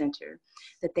Medical Center,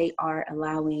 that they are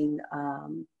allowing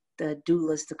the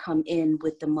doulas to come in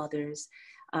with the mothers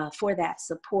for that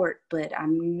support, but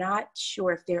I'm not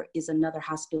sure if there is another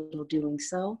hospital doing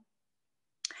so.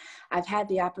 I've had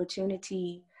the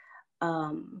opportunity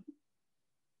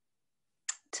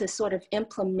to sort of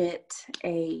implement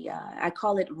I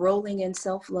call it rolling in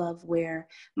self-love, where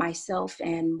myself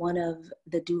and one of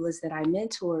the doulas that I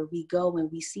mentor, we go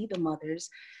and we see the mothers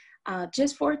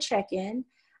Just for a check-in,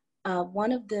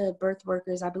 one of the birth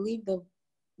workers, I believe the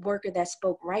worker that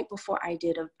spoke right before I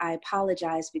did, I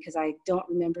apologize because I don't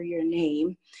remember your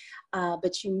name,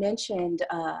 but you mentioned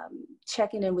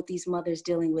checking in with these mothers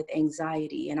dealing with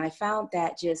anxiety. And I found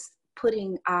that just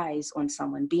putting eyes on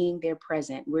someone, being there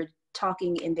present, we're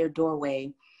talking in their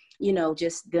doorway, you know,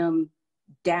 just them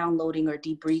downloading or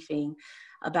debriefing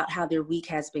about how their week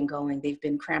has been going. They've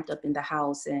been cramped up in the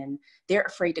house and they're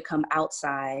afraid to come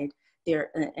outside.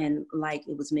 And like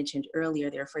it was mentioned earlier,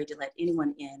 they're afraid to let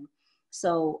anyone in.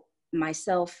 So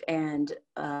myself and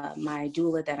my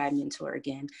doula that I mentor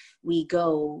again, we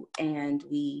go and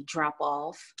we drop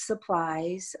off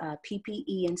supplies,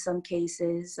 PPE in some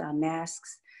cases,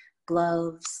 masks,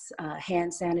 gloves,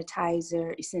 hand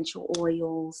sanitizer, essential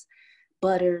oils,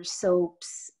 butter,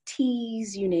 soaps,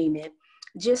 teas, you name it,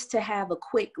 just to have a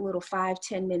quick little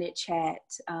 5-10 minute chat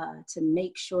to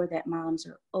make sure that moms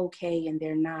are okay and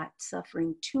they're not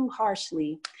suffering too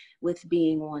harshly with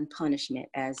being on punishment,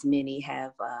 as many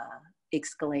have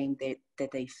exclaimed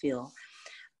that they feel.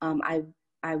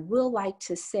 I will like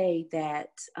to say that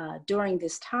during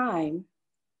this time,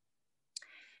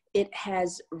 it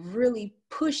has really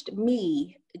pushed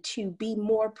me to be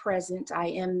more present. I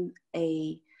am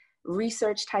a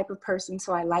research type of person,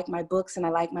 so I like my books and I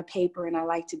like my paper and I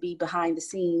like to be behind the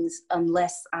scenes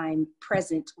unless I'm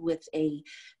present with a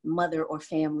mother or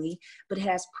family. But it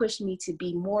has pushed me to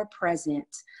be more present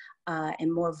and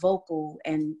more vocal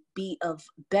and be of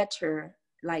better,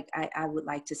 like I would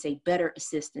like to say, better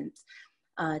assistance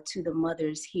to the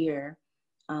mothers here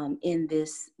in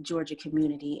this Georgia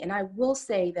community. And I will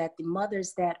say that the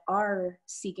mothers that are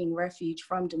seeking refuge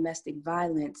from domestic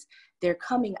violence, they're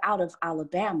coming out of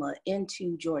Alabama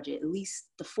into Georgia. At least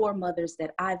the 4 mothers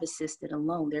that I've assisted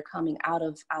alone, they're coming out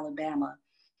of Alabama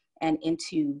and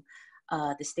into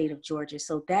the state of Georgia.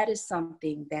 So that is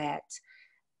something that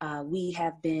we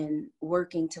have been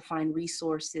working to find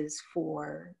resources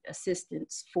for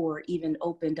assistance for, even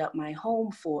opened up my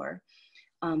home for,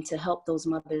 to help those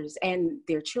mothers and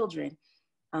their children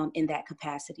in that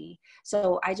capacity.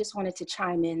 So I just wanted to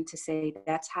chime in to say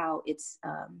that's how it's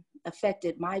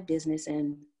affected my business.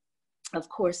 And of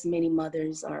course, many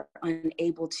mothers are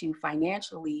unable to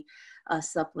financially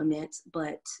supplement,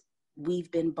 but we've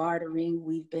been bartering,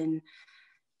 we've been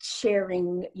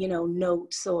sharing, you know,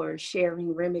 notes or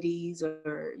sharing remedies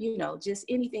or, you know, just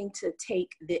anything to take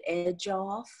the edge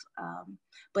off,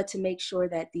 but to make sure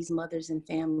that these mothers and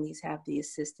families have the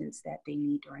assistance that they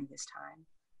need during this time.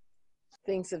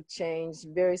 Things have changed,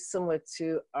 very similar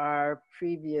to our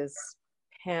previous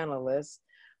panelists.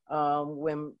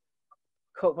 When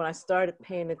I started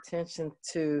paying attention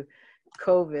to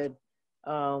COVID,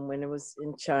 when it was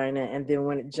in China, and then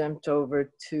when it jumped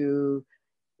over to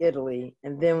Italy,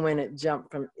 and then when it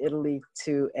jumped from Italy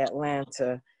to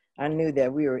Atlanta, I knew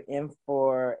that we were in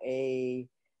for a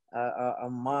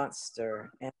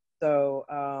monster. And so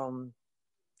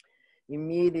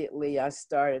immediately I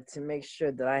started to make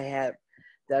sure that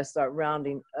I start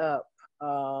rounding up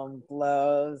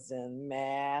gloves and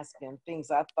masks and things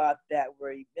I thought that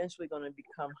were eventually going to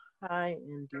become high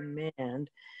in demand,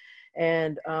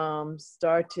 and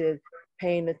started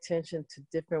paying attention to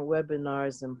different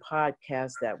webinars and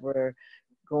podcasts that were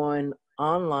going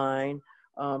online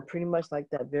pretty much like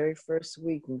that very first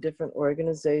week in different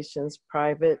organizations,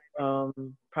 private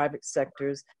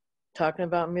sectors, talking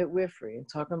about midwifery and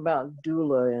talking about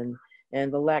doula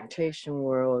and the lactation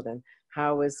world and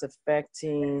how it's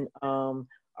affecting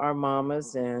our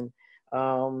mamas and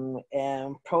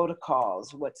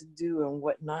protocols, what to do and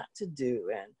what not to do.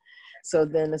 And so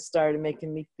then it started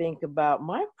making me think about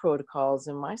my protocols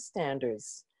and my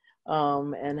standards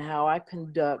and how I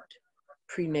conduct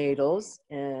prenatals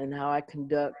and how I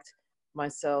conduct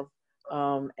myself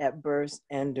at birth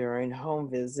and during home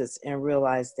visits, and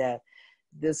realized that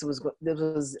this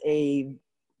was a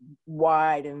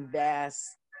wide and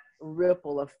vast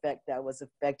ripple effect that was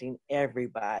affecting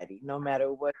everybody, no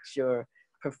matter what your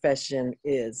profession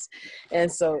is.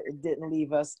 And so it didn't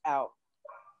leave us out.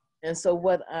 And so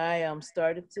what I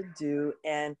started to do,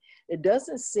 and it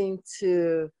doesn't seem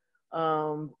to,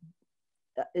 I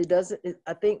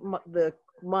think the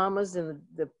mamas and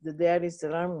the daddies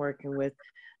that I'm working with,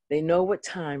 they know what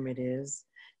time it is,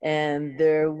 and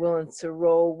they're willing to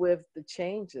roll with the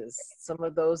changes. Some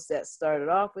of those that started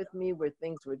off with me where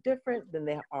things were different than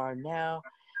they are now,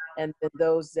 and then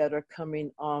those that are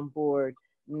coming on board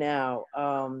now.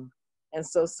 And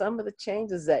so some of the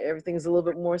changes that everything's a little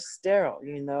bit more sterile,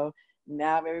 you know.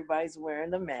 Now everybody's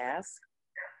wearing a mask.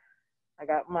 I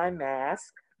got my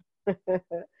mask.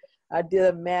 I did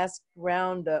a mask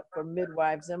roundup for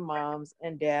midwives and moms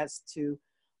and dads to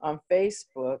on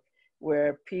Facebook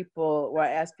where I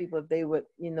asked people if they would,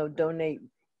 donate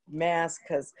masks,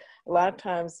 because a lot of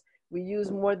times we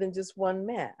use more than just one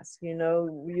mask. We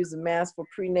use a mask for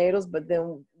prenatals, but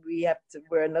then we have to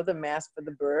wear another mask for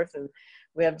the birth, and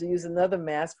we have to use another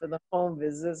mask for the home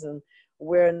visits, and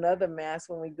wear another mask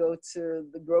when we go to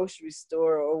the grocery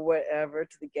store or whatever,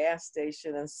 to the gas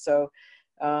station. And so,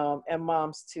 and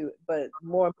moms too. But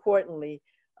more importantly,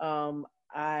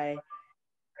 I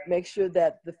make sure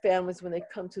that the families, when they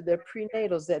come to their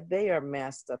prenatals, that they are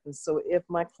masked up. And so if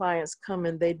my clients come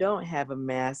and they don't have a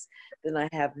mask, then I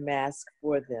have masks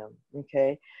for them,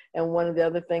 okay? And one of the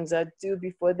other things I do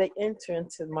before they enter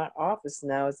into my office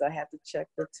now is I have to check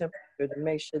their temperature to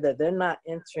make sure that they're not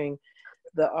entering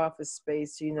the office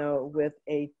space, with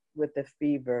a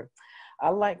fever. I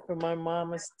like for my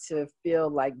mamas to feel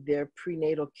like their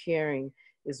prenatal caring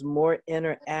is more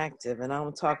interactive. And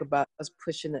I'll talk about us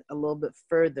pushing it a little bit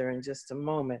further in just a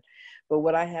moment. But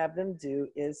what I have them do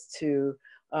is to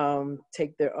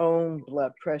take their own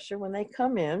blood pressure when they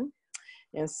come in.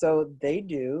 And so they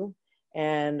do.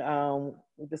 And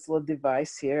with this little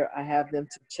device here, I have them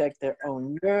to check their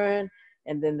own urine,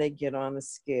 and then they get on the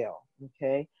scale,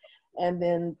 okay? And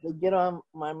then they get on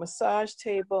my massage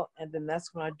table, and then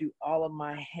that's when I do all of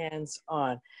my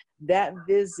hands-on. That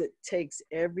visit takes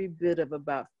every bit of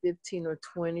about 15 or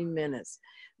 20 minutes,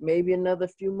 maybe another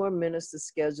few more minutes to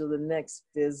schedule the next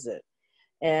visit.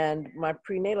 And my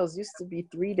prenatals used to be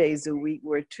 3 days a week,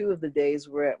 where 2 of the days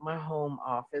were at my home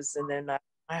office, and they're not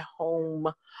my home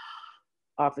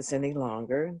office any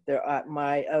longer. They're at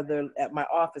my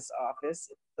office.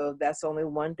 So that's only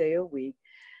 1 day a week.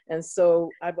 And so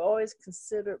I've always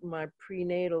considered my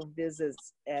prenatal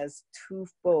visits as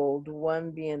twofold,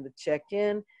 one being the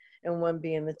check-in and one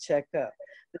being the checkup.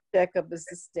 The checkup is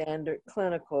the standard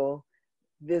clinical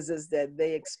visits that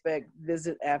they expect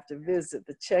visit after visit.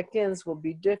 The check-ins will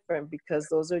be different because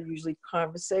those are usually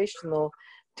conversational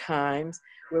times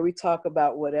where we talk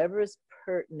about whatever is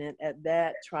pertinent at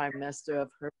that trimester of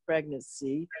her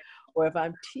pregnancy, or if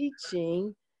I'm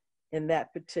teaching in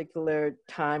that particular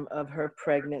time of her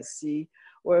pregnancy,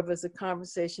 or if it's a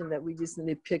conversation that we just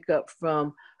need to pick up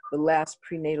from the last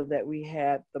prenatal that we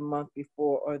had the month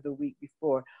before or the week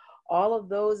before. All of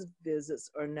those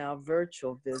visits are now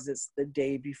virtual visits the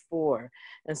day before.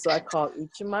 And so I call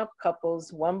each of my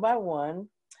couples one by one,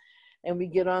 and we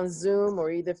get on Zoom or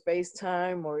either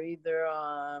FaceTime or either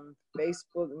on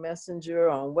Facebook Messenger or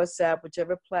on WhatsApp,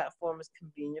 whichever platform is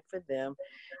convenient for them.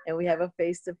 And we have a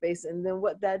face-to-face. And then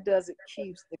what that does, it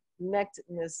keeps the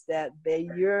connectedness that they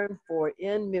yearn for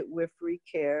in midwifery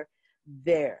care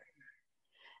there.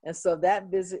 And so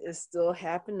that visit is still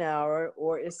half an hour,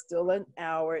 or it's still an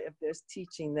hour if there's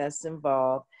teaching that's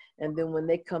involved. And then when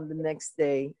they come the next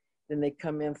day, then they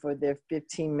come in for their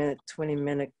 15-minute,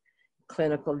 20-minute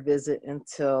clinical visit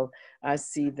until I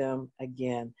see them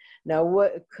again. Now,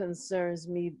 what concerns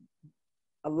me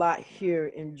a lot here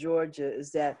in Georgia is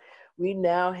that we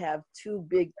now have 2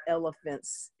 big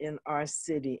elephants in our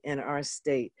city, in our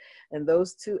state. And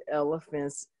those 2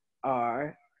 elephants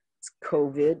are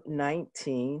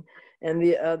COVID-19, and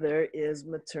the other is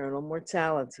maternal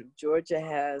mortality. Georgia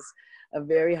has a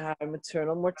very high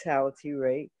maternal mortality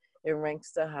rate. It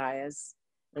ranks the highest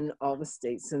in all the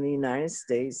states in the United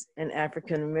States, and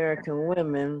African American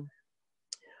women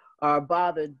are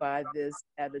bothered by this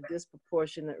at a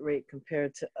disproportionate rate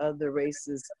compared to other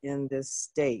races in this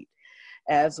state,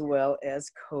 as well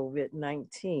as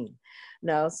COVID-19.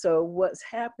 Now, so what's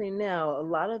happening now, a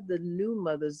lot of the new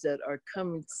mothers that are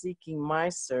coming seeking my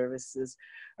services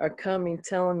are coming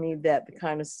telling me that the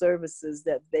kind of services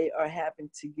that they are having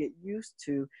to get used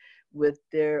to with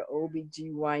their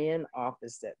OBGYN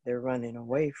office that they're running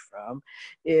away from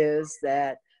is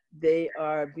that they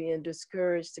are being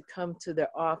discouraged to come to their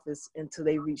office until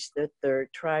they reach their 3rd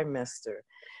trimester,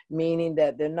 meaning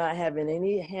that they're not having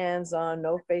any hands-on,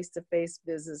 no face-to-face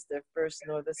visits their 1st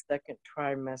nor the 2nd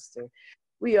trimester.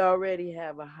 We already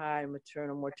have a high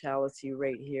maternal mortality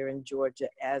rate here in Georgia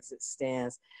as it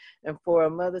stands. And for a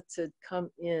mother to come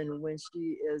in when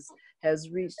she has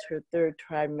reached her 3rd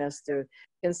trimester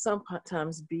can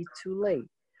sometimes be too late.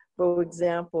 For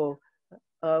example,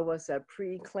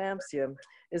 preeclampsia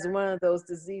is one of those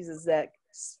diseases that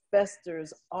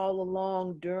festers all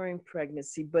along during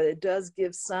pregnancy, but it does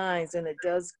give signs and it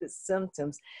does give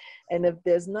symptoms. And if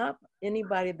there's not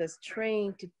anybody that's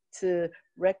trained to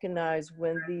recognize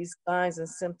when these signs and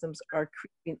symptoms are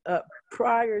creeping up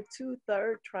prior to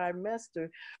 3rd trimester,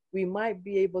 we might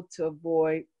be able to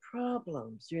avoid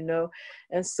problems,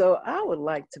 And so I would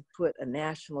like to put a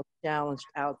national challenge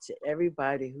out to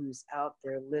everybody who's out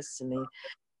there listening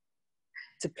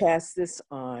to pass this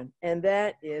on. And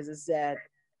that is that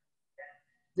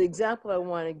the example I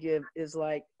want to give is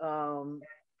like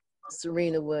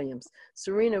Serena Williams.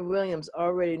 Serena Williams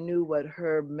already knew what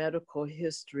her medical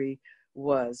history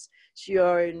was. She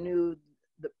already knew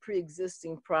the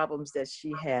pre-existing problems that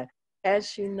she had. Had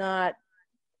she not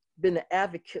been an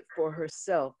advocate for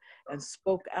herself and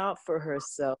spoke out for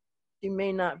herself, she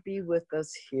may not be with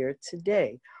us here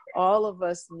today. All of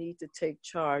us need to take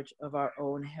charge of our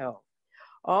own health.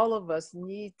 All of us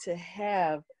need to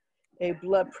have a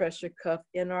blood pressure cuff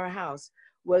in our house,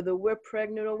 whether we're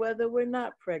pregnant or whether we're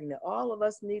not pregnant. All of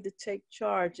us need to take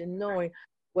charge in knowing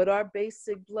what our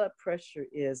basic blood pressure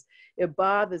is. It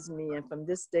bothers me, and from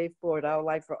this day forward, I would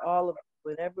like for all of us,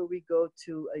 whenever we go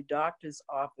to a doctor's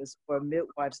office or a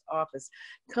midwife's office,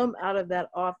 come out of that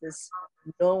office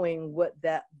knowing what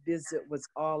that visit was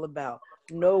all about.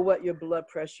 Know what your blood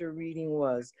pressure reading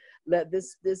was. Let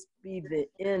this be the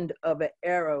end of an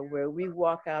era where we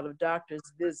walk out of doctor's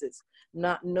visits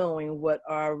not knowing what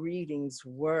our readings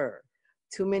were.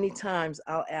 Too many times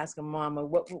I'll ask a mama,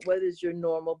 what is your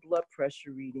normal blood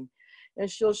pressure reading?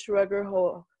 And she'll shrug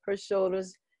her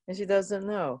shoulders and she doesn't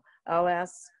know. I'll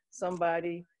ask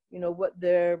somebody, what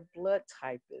their blood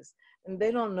type is, and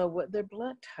they don't know what their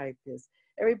blood type is.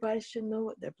 Everybody should know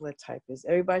what their blood type is.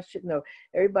 Everybody should know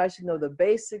the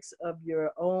basics of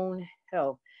your own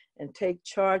health and take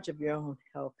charge of your own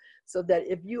health, so that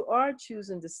if you are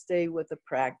choosing to stay with the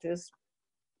practice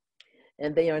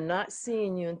and they are not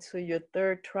seeing you until your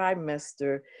third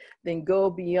trimester, then go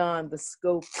beyond the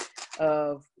scope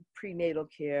of prenatal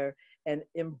care and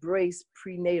embrace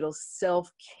prenatal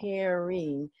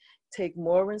self-caring. Take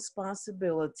more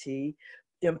responsibility,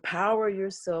 empower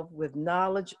yourself with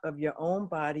knowledge of your own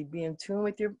body, be in tune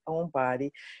with your own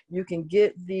body. You can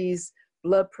get these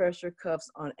blood pressure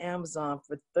cuffs on Amazon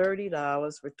for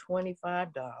 $30, for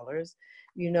 $25,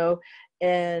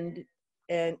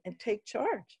 and take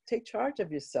charge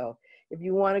of yourself. If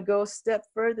you want to go a step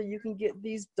further, you can get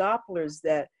these Dopplers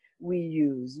that we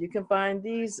use. You can find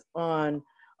these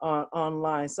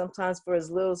online, sometimes for as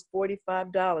little as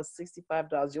 $45,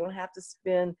 $65. You don't have to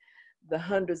spend the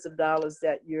hundreds of dollars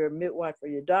that your midwife or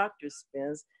your doctor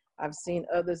spends. I've seen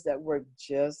others that work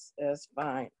just as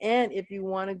fine. And if you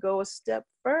want to go a step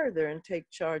further and take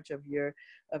charge of your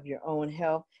own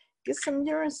health, get some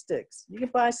urine sticks. You can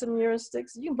buy some urine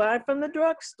sticks. You can buy it from the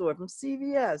drugstore, from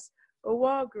CVS or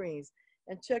Walgreens,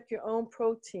 and check your own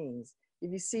proteins. If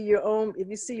you see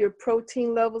your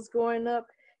protein levels going up,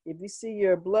 if you see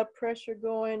your blood pressure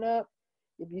going up,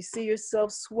 if you see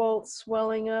yourself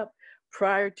swelling up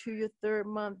prior to your third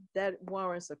month, that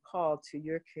warrants a call to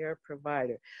your care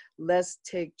provider. Let's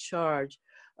take charge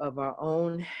of our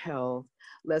own health.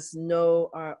 Let's know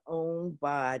our own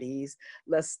bodies.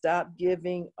 Let's stop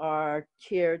giving our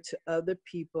care to other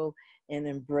people and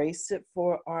embrace it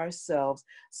for ourselves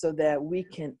so that we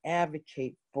can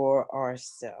advocate for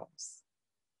ourselves.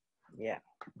 Yeah.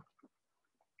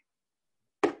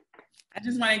 I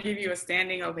just want to give you a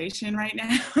standing ovation right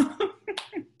now.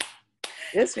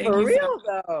 It's for real,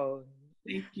 though.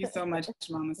 Thank you so much,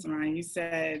 Mama Saran. You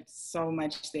said so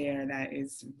much there that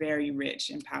is very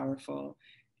rich and powerful,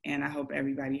 and I hope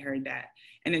everybody heard that.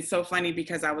 And it's so funny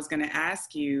because I was going to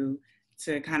ask you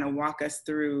to kind of walk us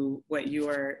through what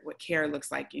care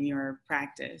looks like in your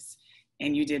practice,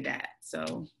 and you did that.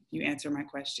 So you answered my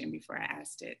question before I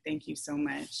asked it. Thank you so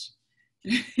much.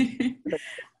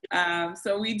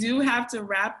 So we do have to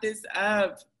wrap this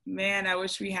up. Man, I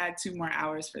wish we had 2 more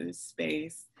hours for this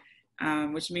space,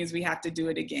 which means we have to do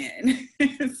it again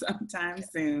sometime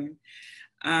soon.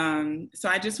 So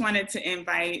I just wanted to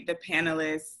invite the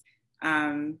panelists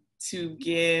to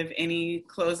give any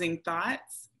closing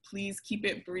thoughts. Please keep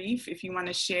it brief. If you want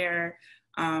to share,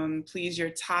 please,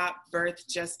 your top birth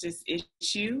justice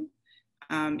issue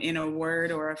in a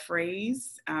word or a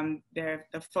phrase.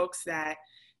 The folks that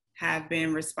have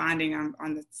been responding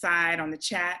on the side, on the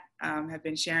chat, have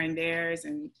been sharing theirs,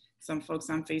 and some folks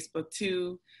on Facebook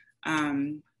too.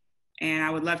 And I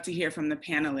would love to hear from the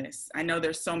panelists. I know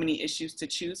there's so many issues to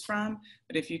choose from,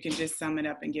 but if you can just sum it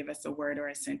up and give us a word or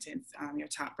a sentence, your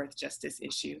top birth justice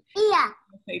issue. Yeah.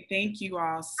 Okay, thank you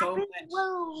all so much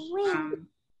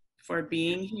for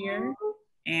being here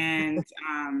and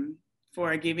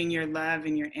for giving your love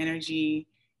and your energy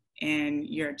and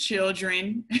your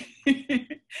children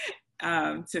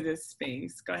to this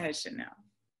space. Go ahead, Chanel.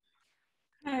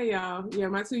 Hey y'all. Yeah,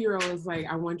 my 2-year-old is like,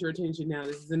 I want your attention now.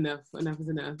 This is enough. Enough is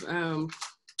enough.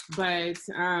 But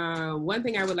one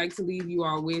thing I would like to leave you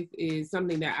all with is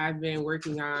something that I've been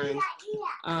working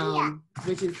on,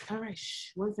 which is, all right,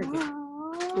 shh, 1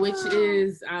 second, which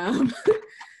is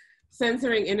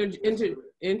censoring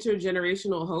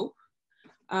intergenerational hope.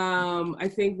 I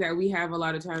think that we have a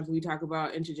lot of times we talk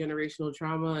about intergenerational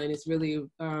trauma, and it's really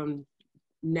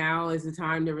now is the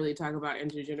time to really talk about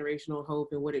intergenerational hope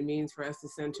and what it means for us to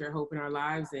center hope in our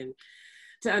lives, and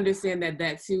to understand that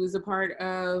that too is a part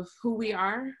of who we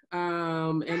are,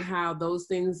 and how those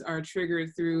things are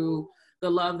triggered through the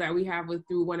love that we have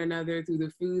through one another, through the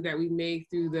food that we make,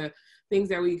 through the things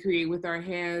that we create with our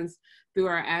hands, through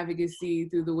our advocacy,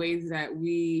 through the ways that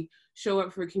we show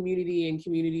up for community and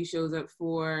community shows up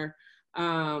for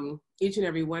each and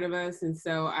every one of us. And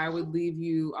so I would leave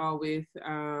you all with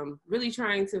really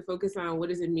trying to focus on what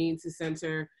does it mean to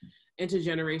center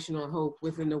intergenerational hope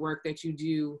within the work that you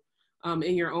do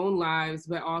in your own lives,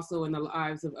 but also in the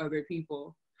lives of other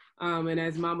people. And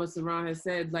as Mama Saran has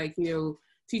said, like, you know,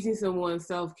 teaching someone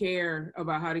self-care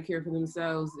about how to care for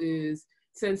themselves is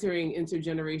centering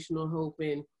intergenerational hope,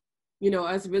 and, you know,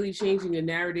 us really changing the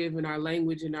narrative and our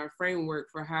language and our framework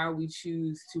for how we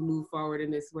choose to move forward in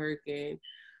this work. And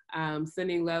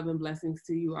sending love and blessings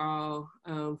to you all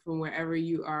from wherever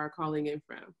you are calling in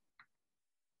from.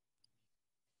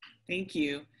 Thank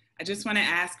you. I just want to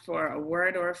ask for a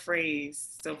word or a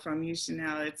phrase. So from you,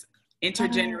 Chanel, it's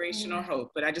intergenerational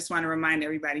hope, but I just want to remind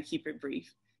everybody, keep it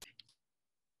brief.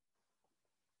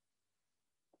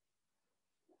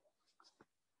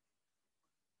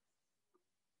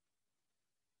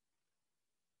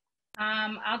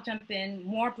 I'll jump in.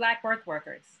 More Black birth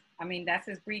workers. I mean, that's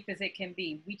as brief as it can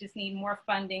be. We just need more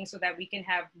funding so that we can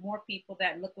have more people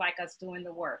that look like us doing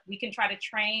the work. We can try to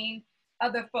train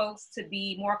other folks to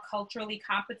be more culturally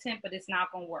competent, but it's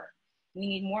not going to work. We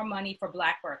need more money for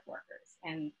Black birth workers.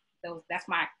 And that's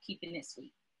my keeping it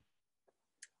sweet.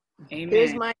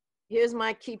 Amen. Here's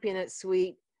my keeping it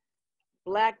sweet.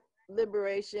 Black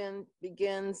liberation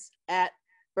begins at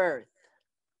birth.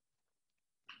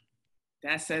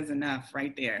 That says enough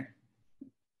right there.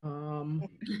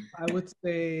 I would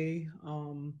say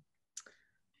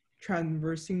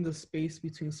traversing the space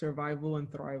between survival and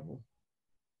thrival.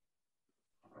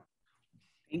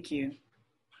 Thank you.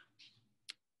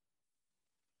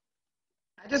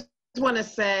 I just want to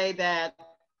say that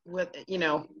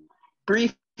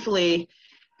briefly,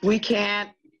 we can't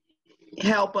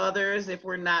help others if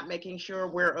we're not making sure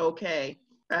we're okay.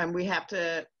 We have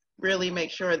to really make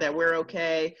sure that we're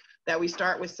okay, that we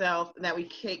start with self, and that we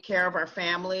take care of our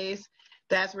families.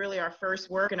 That's really our first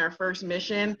work and our first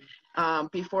mission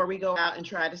before we go out and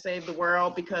try to save the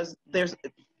world, because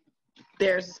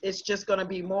it's just going to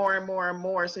be more and more and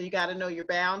more. So you got to know your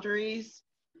boundaries,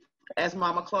 as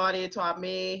Mama Claudia taught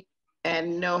me,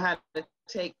 and know how to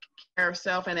take care of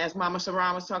self. And as Mama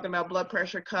Saran was talking about blood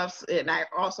pressure cuffs, and I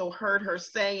also heard her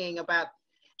saying about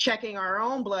checking our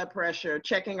own blood pressure,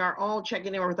 checking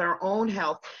in with our own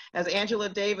health. As Angela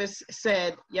Davis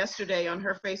said yesterday on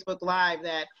her Facebook Live,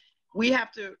 that we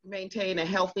have to maintain a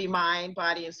healthy mind,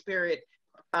 body, and spirit,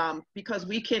 because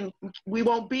we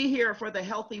won't be here for the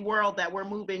healthy world that we're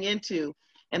moving into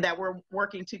and that we're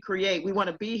working to create. We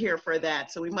want to be here for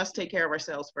that. So we must take care of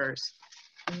ourselves first.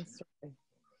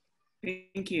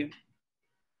 Thank you.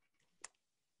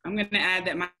 I'm going to add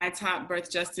that my top birth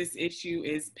justice issue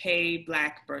is pay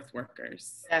Black birth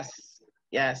workers.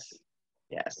 Yes,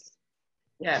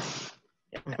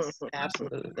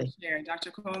 absolutely. Sure.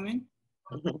 Dr. Coleman?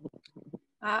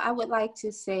 I would like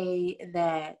to say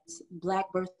that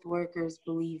Black birth workers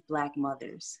believe Black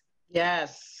mothers.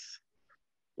 Yes.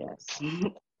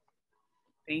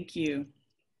 Thank you.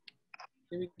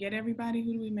 Did we get everybody?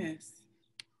 Who do we miss?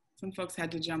 Some folks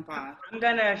had to jump off. I'm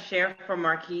gonna share for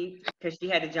Marquise because she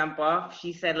had to jump off.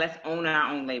 She said, let's own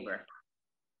our own labor.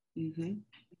 Mm-hmm.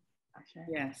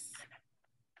 Yes.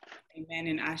 Amen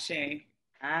and ashe.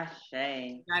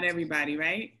 Ashe. Not everybody,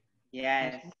 right?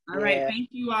 Yes. All right, thank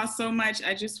you all so much.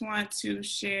 I just want to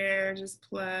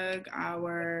plug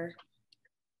our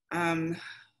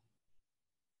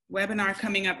webinar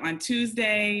coming up on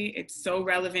Tuesday. It's so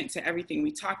relevant to everything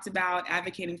we talked about,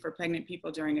 advocating for pregnant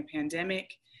people during a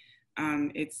pandemic.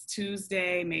 It's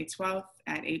Tuesday, May 12th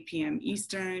at 8 p.m.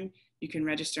 Eastern. You can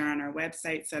register on our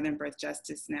website, Southern Birth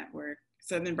Justice Network,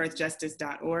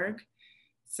 southernbirthjustice.org.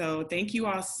 So thank you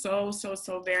all so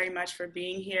very much for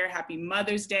being here. Happy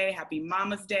Mother's Day, happy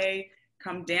Mama's Day.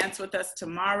 Come dance with us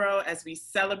tomorrow as we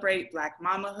celebrate Black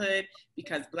mamahood,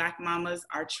 because Black mamas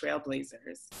are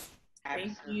trailblazers.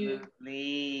 Thank you.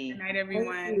 Good night,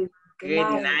 everyone.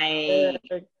 Good night.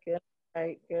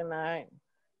 Good night.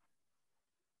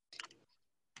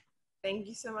 Thank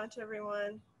you so much,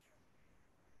 everyone.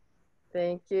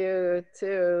 Thank you,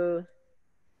 too.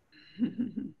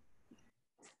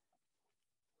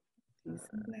 Peace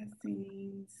and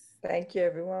blessings. Thank you,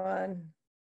 everyone.